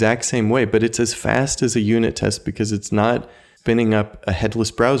behave the exact same way, but it's as fast as a unit test because it's not spinning up a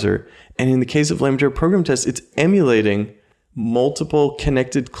headless browser. And in the case of Lambda program test, it's emulating multiple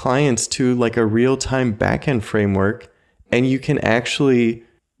connected clients to like a real-time backend framework, and you can actually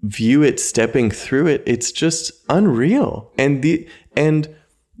view it stepping through it. It's just unreal. And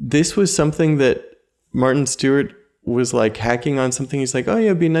this was something that Martin Stewart was like hacking on something. He's like, oh yeah,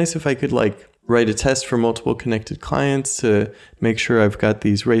 it'd be nice if I could like write a test for multiple connected clients to make sure I've got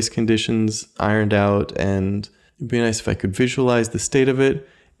these race conditions ironed out, and it'd be nice if I could visualize the state of it.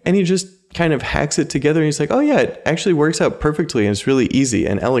 And he just kind of hacks it together, and he's like, oh yeah, it actually works out perfectly, and it's really easy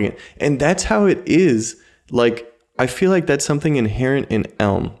and elegant. And that's how it is. Like, I feel like that's something inherent in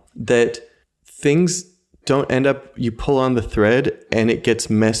Elm, that things don't end up, you pull on the thread and it gets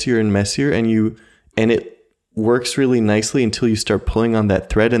messier and messier, and it works really nicely until you start pulling on that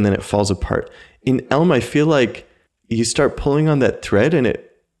thread, and then it falls apart. In Elm, I feel like you start pulling on that thread and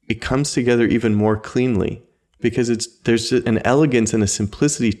it comes together even more cleanly, because there's an elegance and a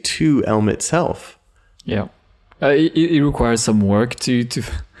simplicity to Elm itself. Yeah. It requires some work to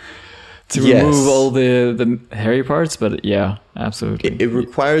Yes. remove all the hairy parts, but yeah, absolutely. It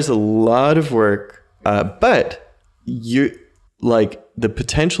requires a lot of work, but the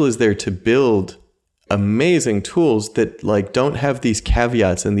potential is there to build amazing tools that like don't have these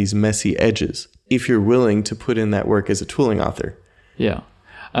caveats and these messy edges, if you're willing to put in that work as a tooling author. Yeah.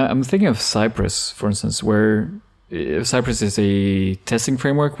 I'm thinking of Cypress, for instance, where Cypress is a testing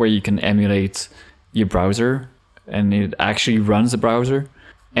framework where you can emulate your browser and it actually runs the browser,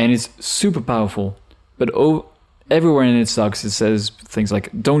 and it's super powerful. But everywhere in its docs, it says things like,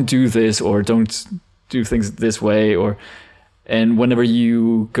 don't do this, or don't do things this way, and whenever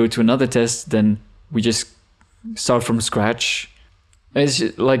you go to another test, then we just start from scratch. It's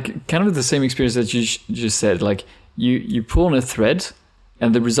just like kind of the same experience that you just said. Like you pull on a thread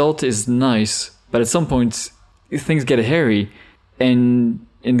and the result is nice, but at some point things get hairy. And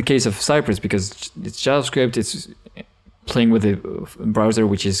in the case of Cypress, because it's JavaScript, it's playing with a browser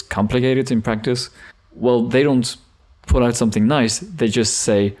which is complicated in practice, well, they don't put out something nice. They just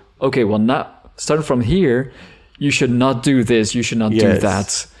say, okay, well, now start from here. You should not do this. You should not do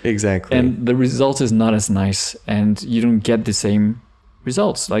that. Exactly. And the result is not as nice, and you don't get the same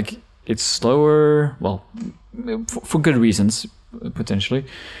results. Like, it's slower, well, for good reasons, potentially.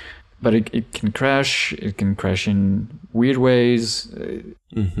 But it can crash. It can crash in weird ways.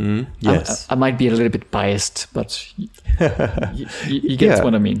 Mm-hmm. Yes. I might be a little bit biased, but you get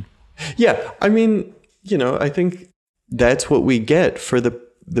what I mean. Yeah. I mean, I think that's what we get for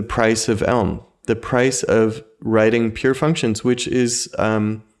the price of Elm. The price of writing pure functions, which is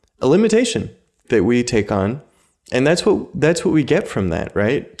a limitation that we take on. And that's what we get from that,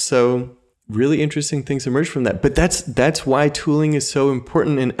 right? So really interesting things emerge from that. But that's why tooling is so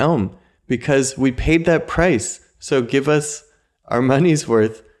important in Elm, because we paid that price. So give us our money's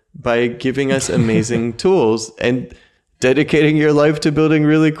worth by giving us amazing tools and dedicating your life to building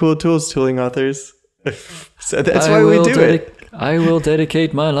really cool tools, tooling authors. So that's why we do it. I will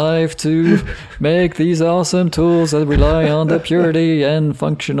dedicate my life to make these awesome tools that rely on the purity and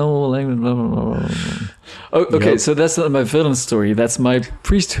functional. Oh, okay, so that's not my villain story. That's my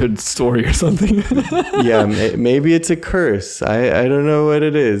priesthood story or something. Yeah, maybe it's a curse. I don't know what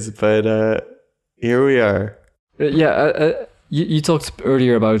it is, but here we are. You talked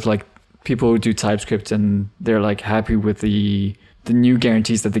earlier about like people who do TypeScript and they're like happy with the new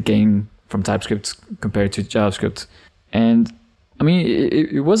guarantees that they gain from TypeScript compared to JavaScript. And I mean,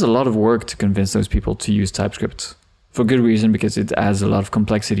 it was a lot of work to convince those people to use TypeScript for good reason, because it adds a lot of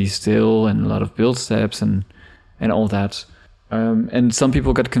complexity still and a lot of build steps and all that. And some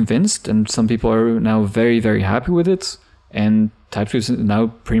people got convinced, and some people are now very, very happy with it. And TypeScript is now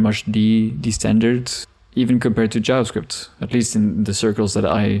pretty much the standard, even compared to JavaScript, at least in the circles that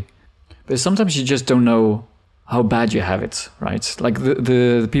But sometimes you just don't know how bad you have it, right? Like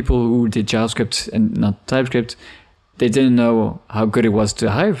the people who did JavaScript and not TypeScript, they didn't know how good it was to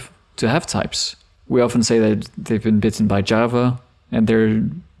have types. We often say that they've been bitten by Java and they're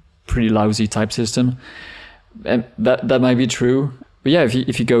pretty lousy type system, and that might be true. But yeah,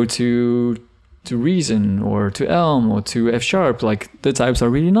 if you go to Reason or to Elm or to F#, like the types are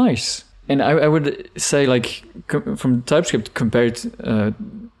really nice. And I would say, like, from TypeScript compared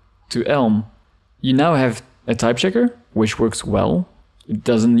to Elm, you now have a type checker which works well. It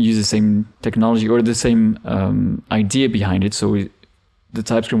doesn't use the same technology or the same idea behind it, so the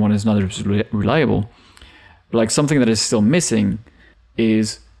TypeScript one is not as reliable. But like, something that is still missing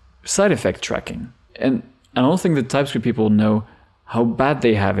is side effect tracking. And I don't think the TypeScript people know how bad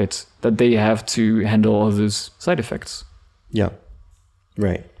they have it, that they have to handle all those side effects. Yeah,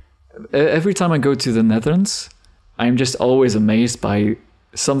 right. Every time I go to the Netherlands, I'm just always amazed by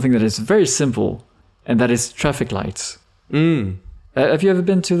something that is very simple, and that is traffic lights. Have you ever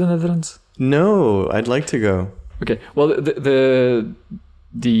been to the Netherlands? No, I'd like to go. Okay, well,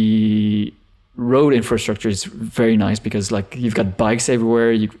 the road infrastructure is very nice, because like you've got bikes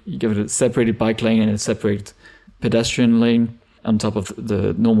everywhere. You give it a separated bike lane and a separate pedestrian lane on top of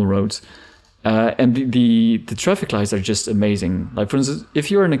the normal roads. And the traffic lights are just amazing. Like, for instance,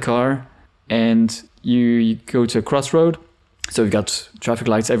 if you're in a car and you go to a crossroad, so you've got traffic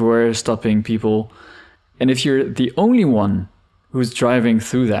lights everywhere stopping people. And if you're the only one who's driving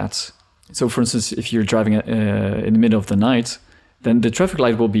through that, so for instance, if you're driving in the middle of the night, then the traffic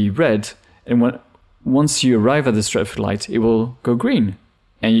light will be red. And once you arrive at this traffic light, it will go green.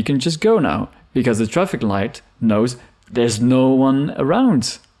 And you can just go now, because the traffic light knows there's no one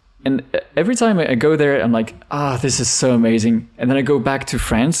around. And every time I go there, I'm like, this is so amazing. And then I go back to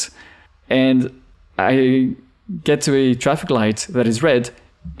France and I get to a traffic light that is red,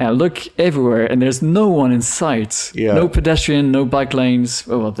 and I look everywhere and there's no one in sight. Yeah. No pedestrian, no bike lanes.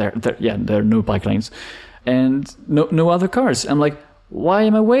 Oh, well, there are no bike lanes, and no other cars. I'm like, why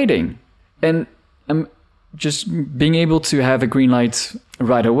am I waiting? And I'm just being able to have a green light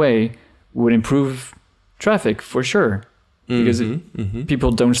right away would improve traffic for sure. Because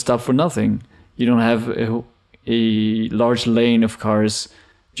people don't stop for nothing. You don't have a large lane of cars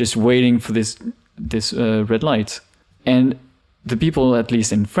just waiting for this red light. And the people, at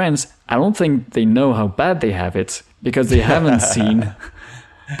least in France, I don't think they know how bad they have it, because they haven't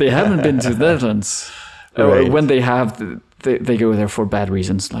they haven't been to the Netherlands. Right. Or when they have, they go there for bad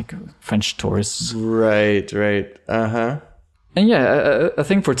reasons, like French tourists. Right. Uh-huh. And yeah, I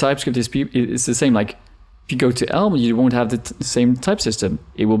think for TypeScript, it's the same. Like, if you go to Elm, you won't have the same type system.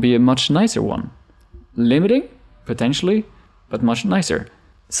 It will be a much nicer one. Limiting, potentially, but much nicer.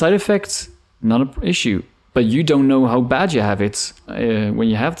 Side effects, not an issue. But you don't know how bad you have it when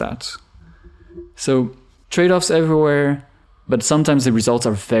you have that. So trade-offs everywhere, but sometimes the results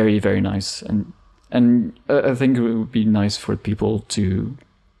are very, very nice. And I think it would be nice for people to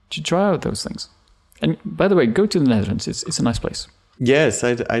try out those things. And by the way, go to the Netherlands. It's a nice place. Yes,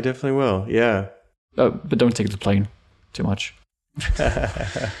 I definitely will. Yeah. But don't take the plane too much.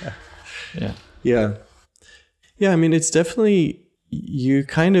 Yeah. Yeah. Yeah, I mean, it's definitely, you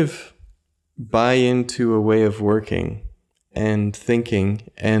kind of buy into a way of working and thinking.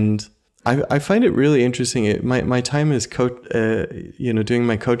 And I find it really interesting. My time as doing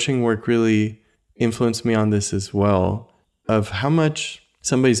my coaching work really influenced me on this as well, of how much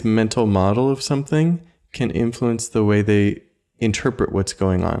somebody's mental model of something can influence the way they interpret what's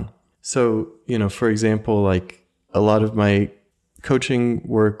going on. So, for example, like a lot of my coaching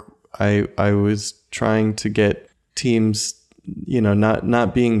work, I was trying to get teams,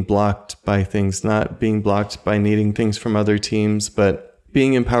 not being blocked by things, not being blocked by needing things from other teams, but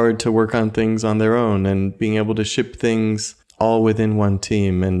being empowered to work on things on their own and being able to ship things all within one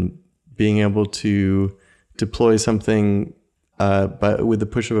team and being able to deploy something with the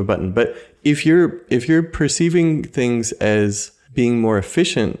push of a button. But if you're perceiving things as being more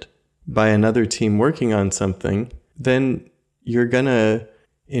efficient by another team working on something, then you're going to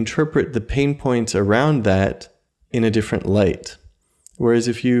interpret the pain points around that in a different light. Whereas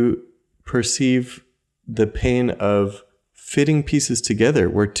if you perceive the pain of fitting pieces together,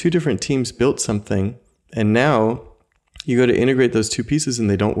 where two different teams built something, and now you go to integrate those two pieces and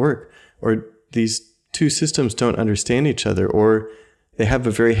they don't work, or these two systems don't understand each other, or they have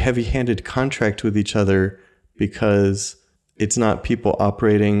a very heavy-handed contract with each other because it's not people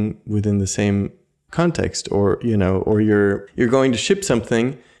operating within the same context, or you're going to ship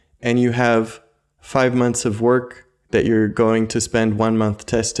something and you have 5 months of work that you're going to spend 1 month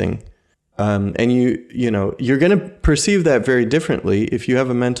testing. And you're going to perceive that very differently if you have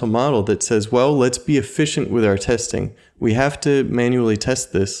a mental model that says, well, let's be efficient with our testing. We have to manually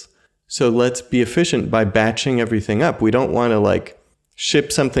test this. So let's be efficient by batching everything up. We don't want to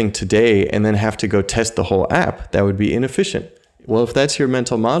ship something today and then have to go test the whole app. That would be inefficient. Well, if that's your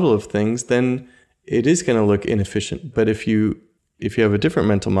mental model of things, then it is going to look inefficient. But if you have a different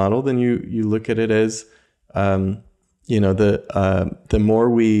mental model, then you look at it as, the more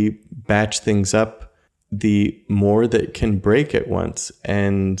we batch things up, the more that can break at once.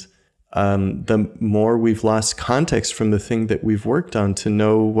 And the more we've lost context from the thing that we've worked on to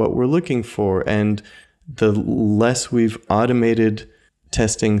know what we're looking for. And the less we've automated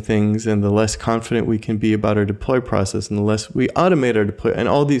testing things and the less confident we can be about our deploy process and the less we automate our deploy and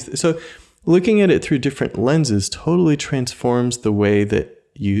all these. So looking at it through different lenses totally transforms the way that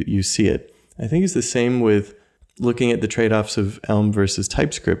you see it. I think it's the same with looking at the trade-offs of Elm versus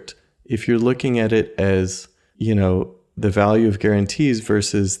TypeScript. If you're looking at it as, the value of guarantees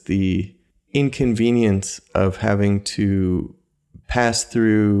versus the inconvenience of having to pass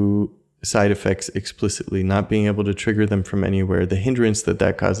through side effects explicitly, not being able to trigger them from anywhere, the hindrance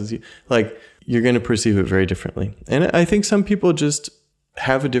that causes you, you're going to perceive it very differently. And I think some people just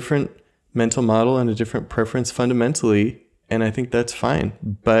have a different mental model and a different preference fundamentally, and I think that's fine.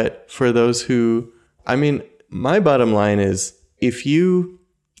 But for those who, my bottom line is, if you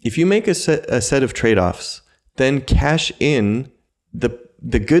make a set of trade-offs, then cash in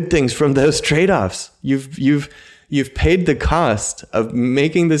the good things from those trade-offs. You've paid the cost of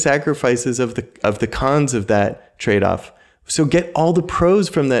making the sacrifices of the cons of that trade-off. So get all the pros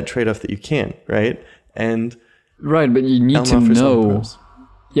from that trade-off that you can, right? And right, but you need to know.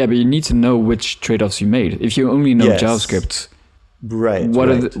 Yeah, but you need to know which trade-offs you made. If you only know JavaScript, right? What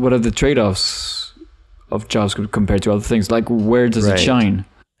are the trade-offs of JavaScript compared to other things? Where does it shine?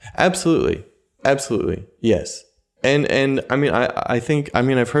 Absolutely, yes. And I think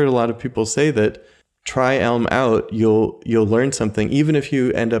I've heard a lot of people say that try Elm out, you'll learn something, even if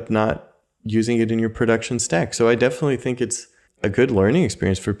you end up not using it in your production stack. So I definitely think it's a good learning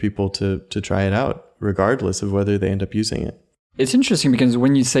experience for people to try it out, regardless of whether they end up using it. It's interesting because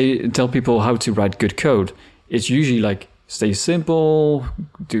when you tell people how to write good code, it's usually stay simple,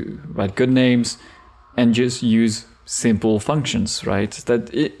 write good names, and just use simple functions, right? That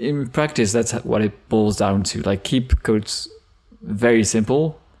in practice, that's what it boils down to. Keep codes very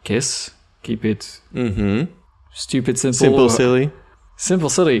simple, KISS, keep it stupid simple. Simple silly. Simple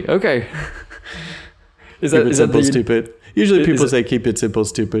silly, okay. Is that simple stupid? Usually people say keep it simple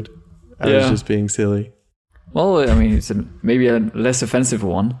stupid. I was just being silly. Well, it's maybe a less offensive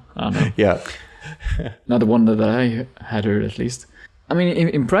one. I don't know. Yeah. Not the one that I had heard, at least.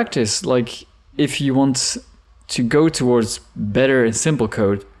 In practice, if you want to go towards better and simple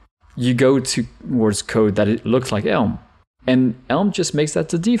code, you go towards code that it looks like Elm. And Elm just makes that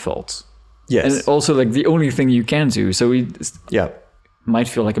the default. Yes. And also like the only thing you can do. So it might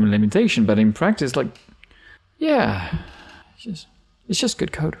feel like a limitation, but in practice, like, yeah, it's just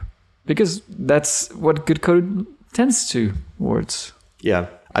good code. Because that's what good code tends towards. Yeah.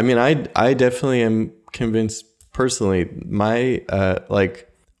 I mean, I definitely am convinced personally, my,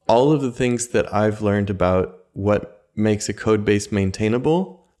 all of the things that I've learned about what makes a code base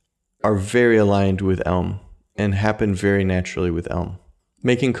maintainable are very aligned with Elm and happen very naturally with Elm.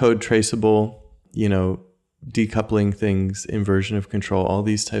 Making code traceable, decoupling things, inversion of control, all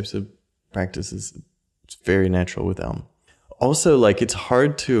these types of practices, it's very natural with Elm. Also, like, it's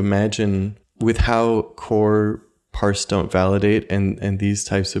hard to imagine with how core parse don't validate and these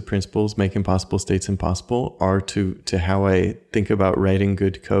types of principles make impossible states impossible are to how I think about writing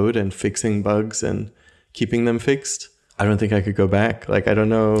good code and fixing bugs and keeping them fixed. I don't think I could go back. Like, I don't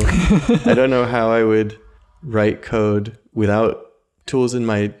know how I would write code without tools in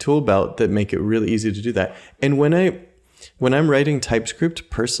my tool belt that make it really easy to do that. And when I'm writing TypeScript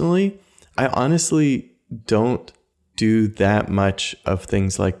personally, I honestly don't do that much of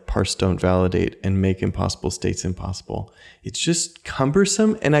things like parse don't validate and make impossible states impossible. It's just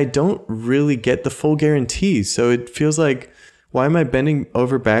cumbersome and I don't really get the full guarantees. So it feels like, why am I bending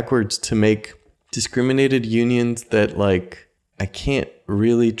over backwards to make discriminated unions that, like, I can't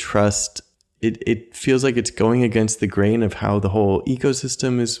really trust? It feels like it's going against the grain of how the whole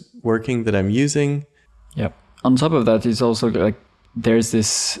ecosystem is working that I'm using. Yep. On top of that, it's also like there's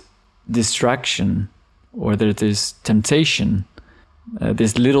this distraction, or there's this temptation,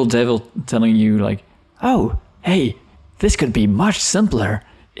 this little devil telling you like, oh, hey, this could be much simpler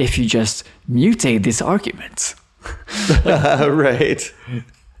if you just mutate this argument. Right.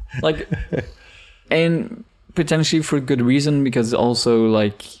 Like, and potentially for good reason, because also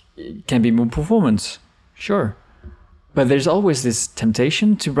like it can be more performance, sure. But there's always this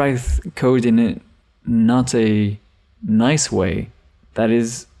temptation to write code in not a nice way. That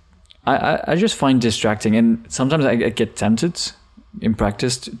is, I just find distracting, and sometimes I get tempted in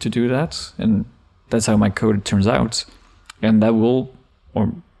practice to do that, and that's how my code turns out, and that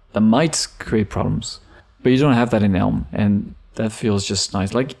might create problems. But you don't have that in Elm, and that feels just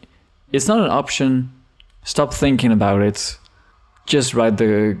nice. Like, it's not an option. Stop thinking about it. Just write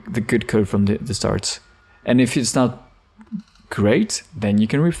the good code from the start. And if it's not great, then you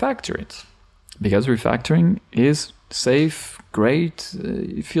can refactor it. Because refactoring is safe, great,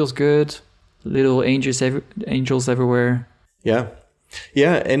 it feels good. Little angels everywhere. Yeah.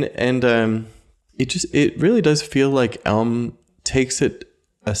 Yeah, and it really does feel like Elm takes it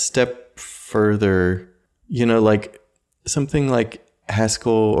a step further, like something like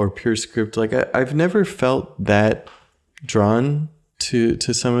Haskell or PureScript. Like I've never felt that drawn to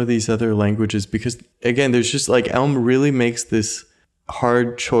some of these other languages, because again, there's just like Elm really makes this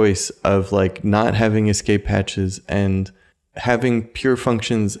hard choice of like not having escape hatches and having pure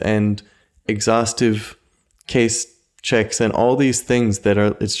functions and exhaustive case checks and all these things that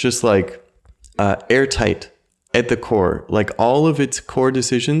are, it's just like airtight at the core. Like all of its core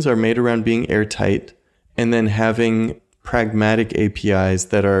decisions are made around being airtight, and then having pragmatic APIs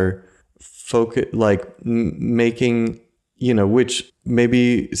that are making, which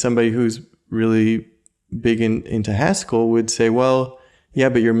maybe somebody who's really big into Haskell would say, well, yeah,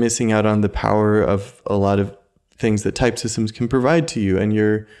 but you're missing out on the power of a lot of things that type systems can provide to you. And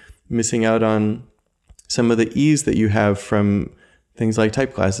you're missing out on some of the ease that you have from things like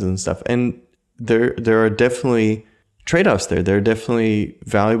type classes and stuff. And there are definitely trade-offs there. There are definitely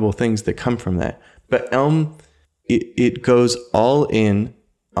valuable things that come from that. But Elm, it goes all in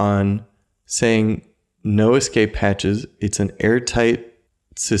on saying no escape hatches. It's an airtight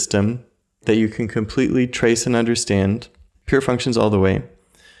system that you can completely trace and understand, pure functions all the way.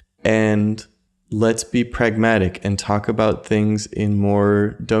 And let's be pragmatic and talk about things in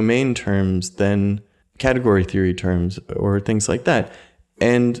more domain terms than category theory terms or things like that.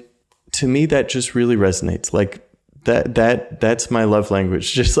 And to me, that just really resonates. Like that's my love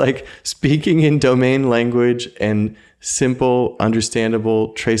language. Just like speaking in domain language and simple,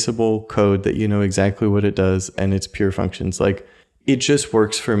 understandable, traceable code that you know exactly what it does and it's pure functions. Like it just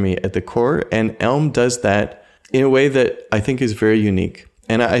works for me at the core. And Elm does that in a way that I think is very unique.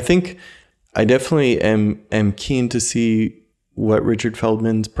 And I think I definitely am keen to see what Richard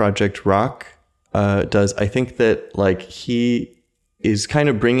Feldman's project Rock does. I think that like he is kind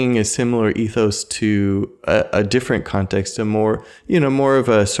of bringing a similar ethos to a different context, a more of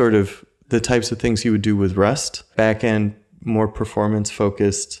a sort of the types of things you would do with Rust, back-end, more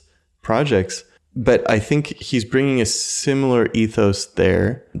performance-focused projects. But I think he's bringing a similar ethos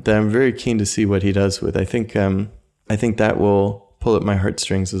there that I'm very keen to see what he does with. I think that will pull at my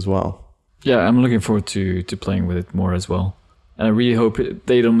heartstrings as well. Yeah, I'm looking forward to playing with it more as well. And I really hope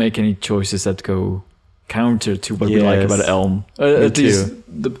they don't make any choices that go counter to what we like about Elm. At least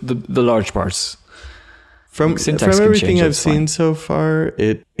the large parts. From everything I've seen so far,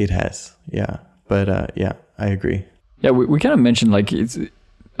 it has. Yeah. But yeah, I agree. Yeah, we kind of mentioned like it's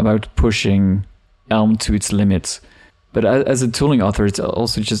about pushing Elm to its limits. But as a tooling author, it's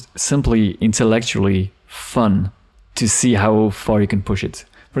also just simply intellectually fun to see how far you can push it.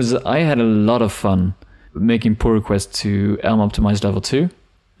 For instance, I had a lot of fun making pull requests to Elm Optimized Level 2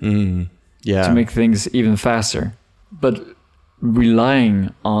 to make things even faster. But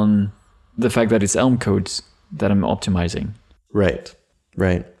relying on the fact that it's Elm codes that I'm optimizing. Right.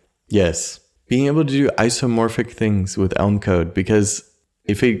 Yes. Being able to do isomorphic things with Elm code, because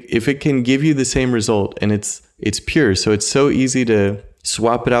if it can give you the same result and it's pure, so it's so easy to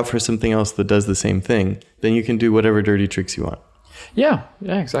swap it out for something else that does the same thing, then you can do whatever dirty tricks you want. Yeah,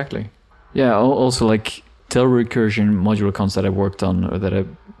 exactly. Yeah, also like tail recursion modular cons that I worked on or that I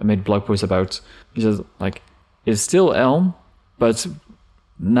made blog posts about, just like it's still Elm, but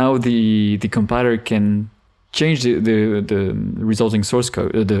now the compiler can change the resulting source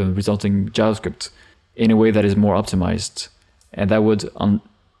code, the resulting JavaScript in a way that is more optimized, and that would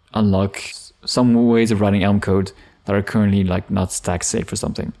unlock some ways of writing Elm code that are currently like not stack safe or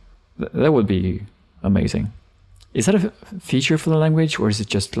something. That would be amazing. Is that a feature for the language, or is it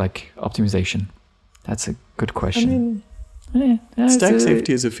just like optimization? That's a good question. I mean, stack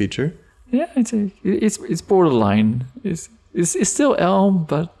safety is a feature. Yeah, it's borderline. It's still Elm,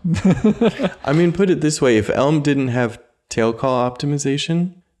 but I mean, put it this way: if Elm didn't have tail call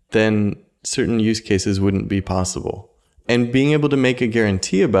optimization, then certain use cases wouldn't be possible. And being able to make a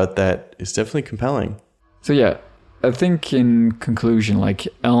guarantee about that is definitely compelling. So yeah, I think in conclusion, like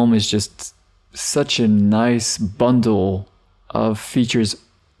Elm is just such a nice bundle of features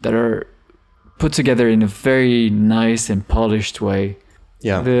that are put together in a very nice and polished way.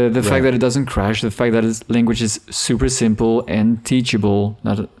 Yeah. The fact that it doesn't crash, the fact that its language is super simple and teachable,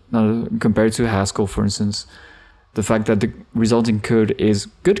 not compared to Haskell, for instance. The fact that the resulting code is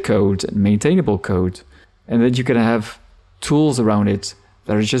good code and maintainable code, and that you can have tools around it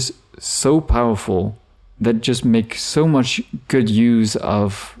that are just so powerful, that just make so much good use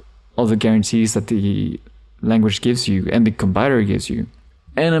of all the guarantees that the language gives you and the compiler gives you.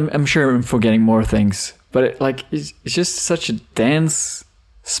 And I'm sure I'm forgetting more things, but it's just such a dense,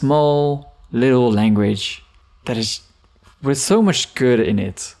 small, little language that is with so much good in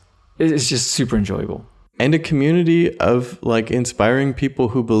it. It's just super enjoyable. And a community of like inspiring people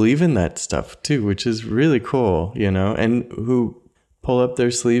who believe in that stuff too, which is really cool, you know, and who pull up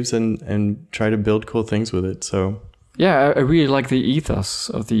their sleeves and try to build cool things with it. So yeah, I really like the ethos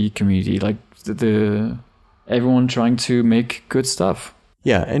of the community, like the everyone trying to make good stuff.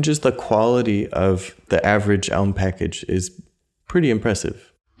 Yeah, and just the quality of the average Elm package is pretty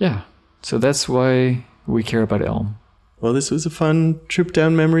impressive. Yeah, so that's why we care about Elm. Well, this was a fun trip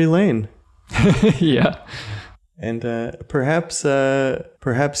down memory lane. Yeah. And perhaps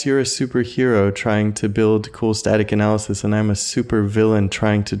you're a superhero trying to build cool static analysis, and I'm a super villain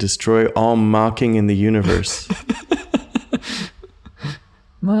trying to destroy all mocking in the universe.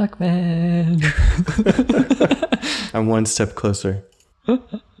 Mockman. I'm one step closer. Yeah.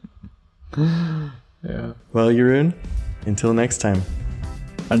 Well, Jeroen, until next time.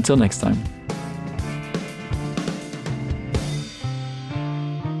 Until next time.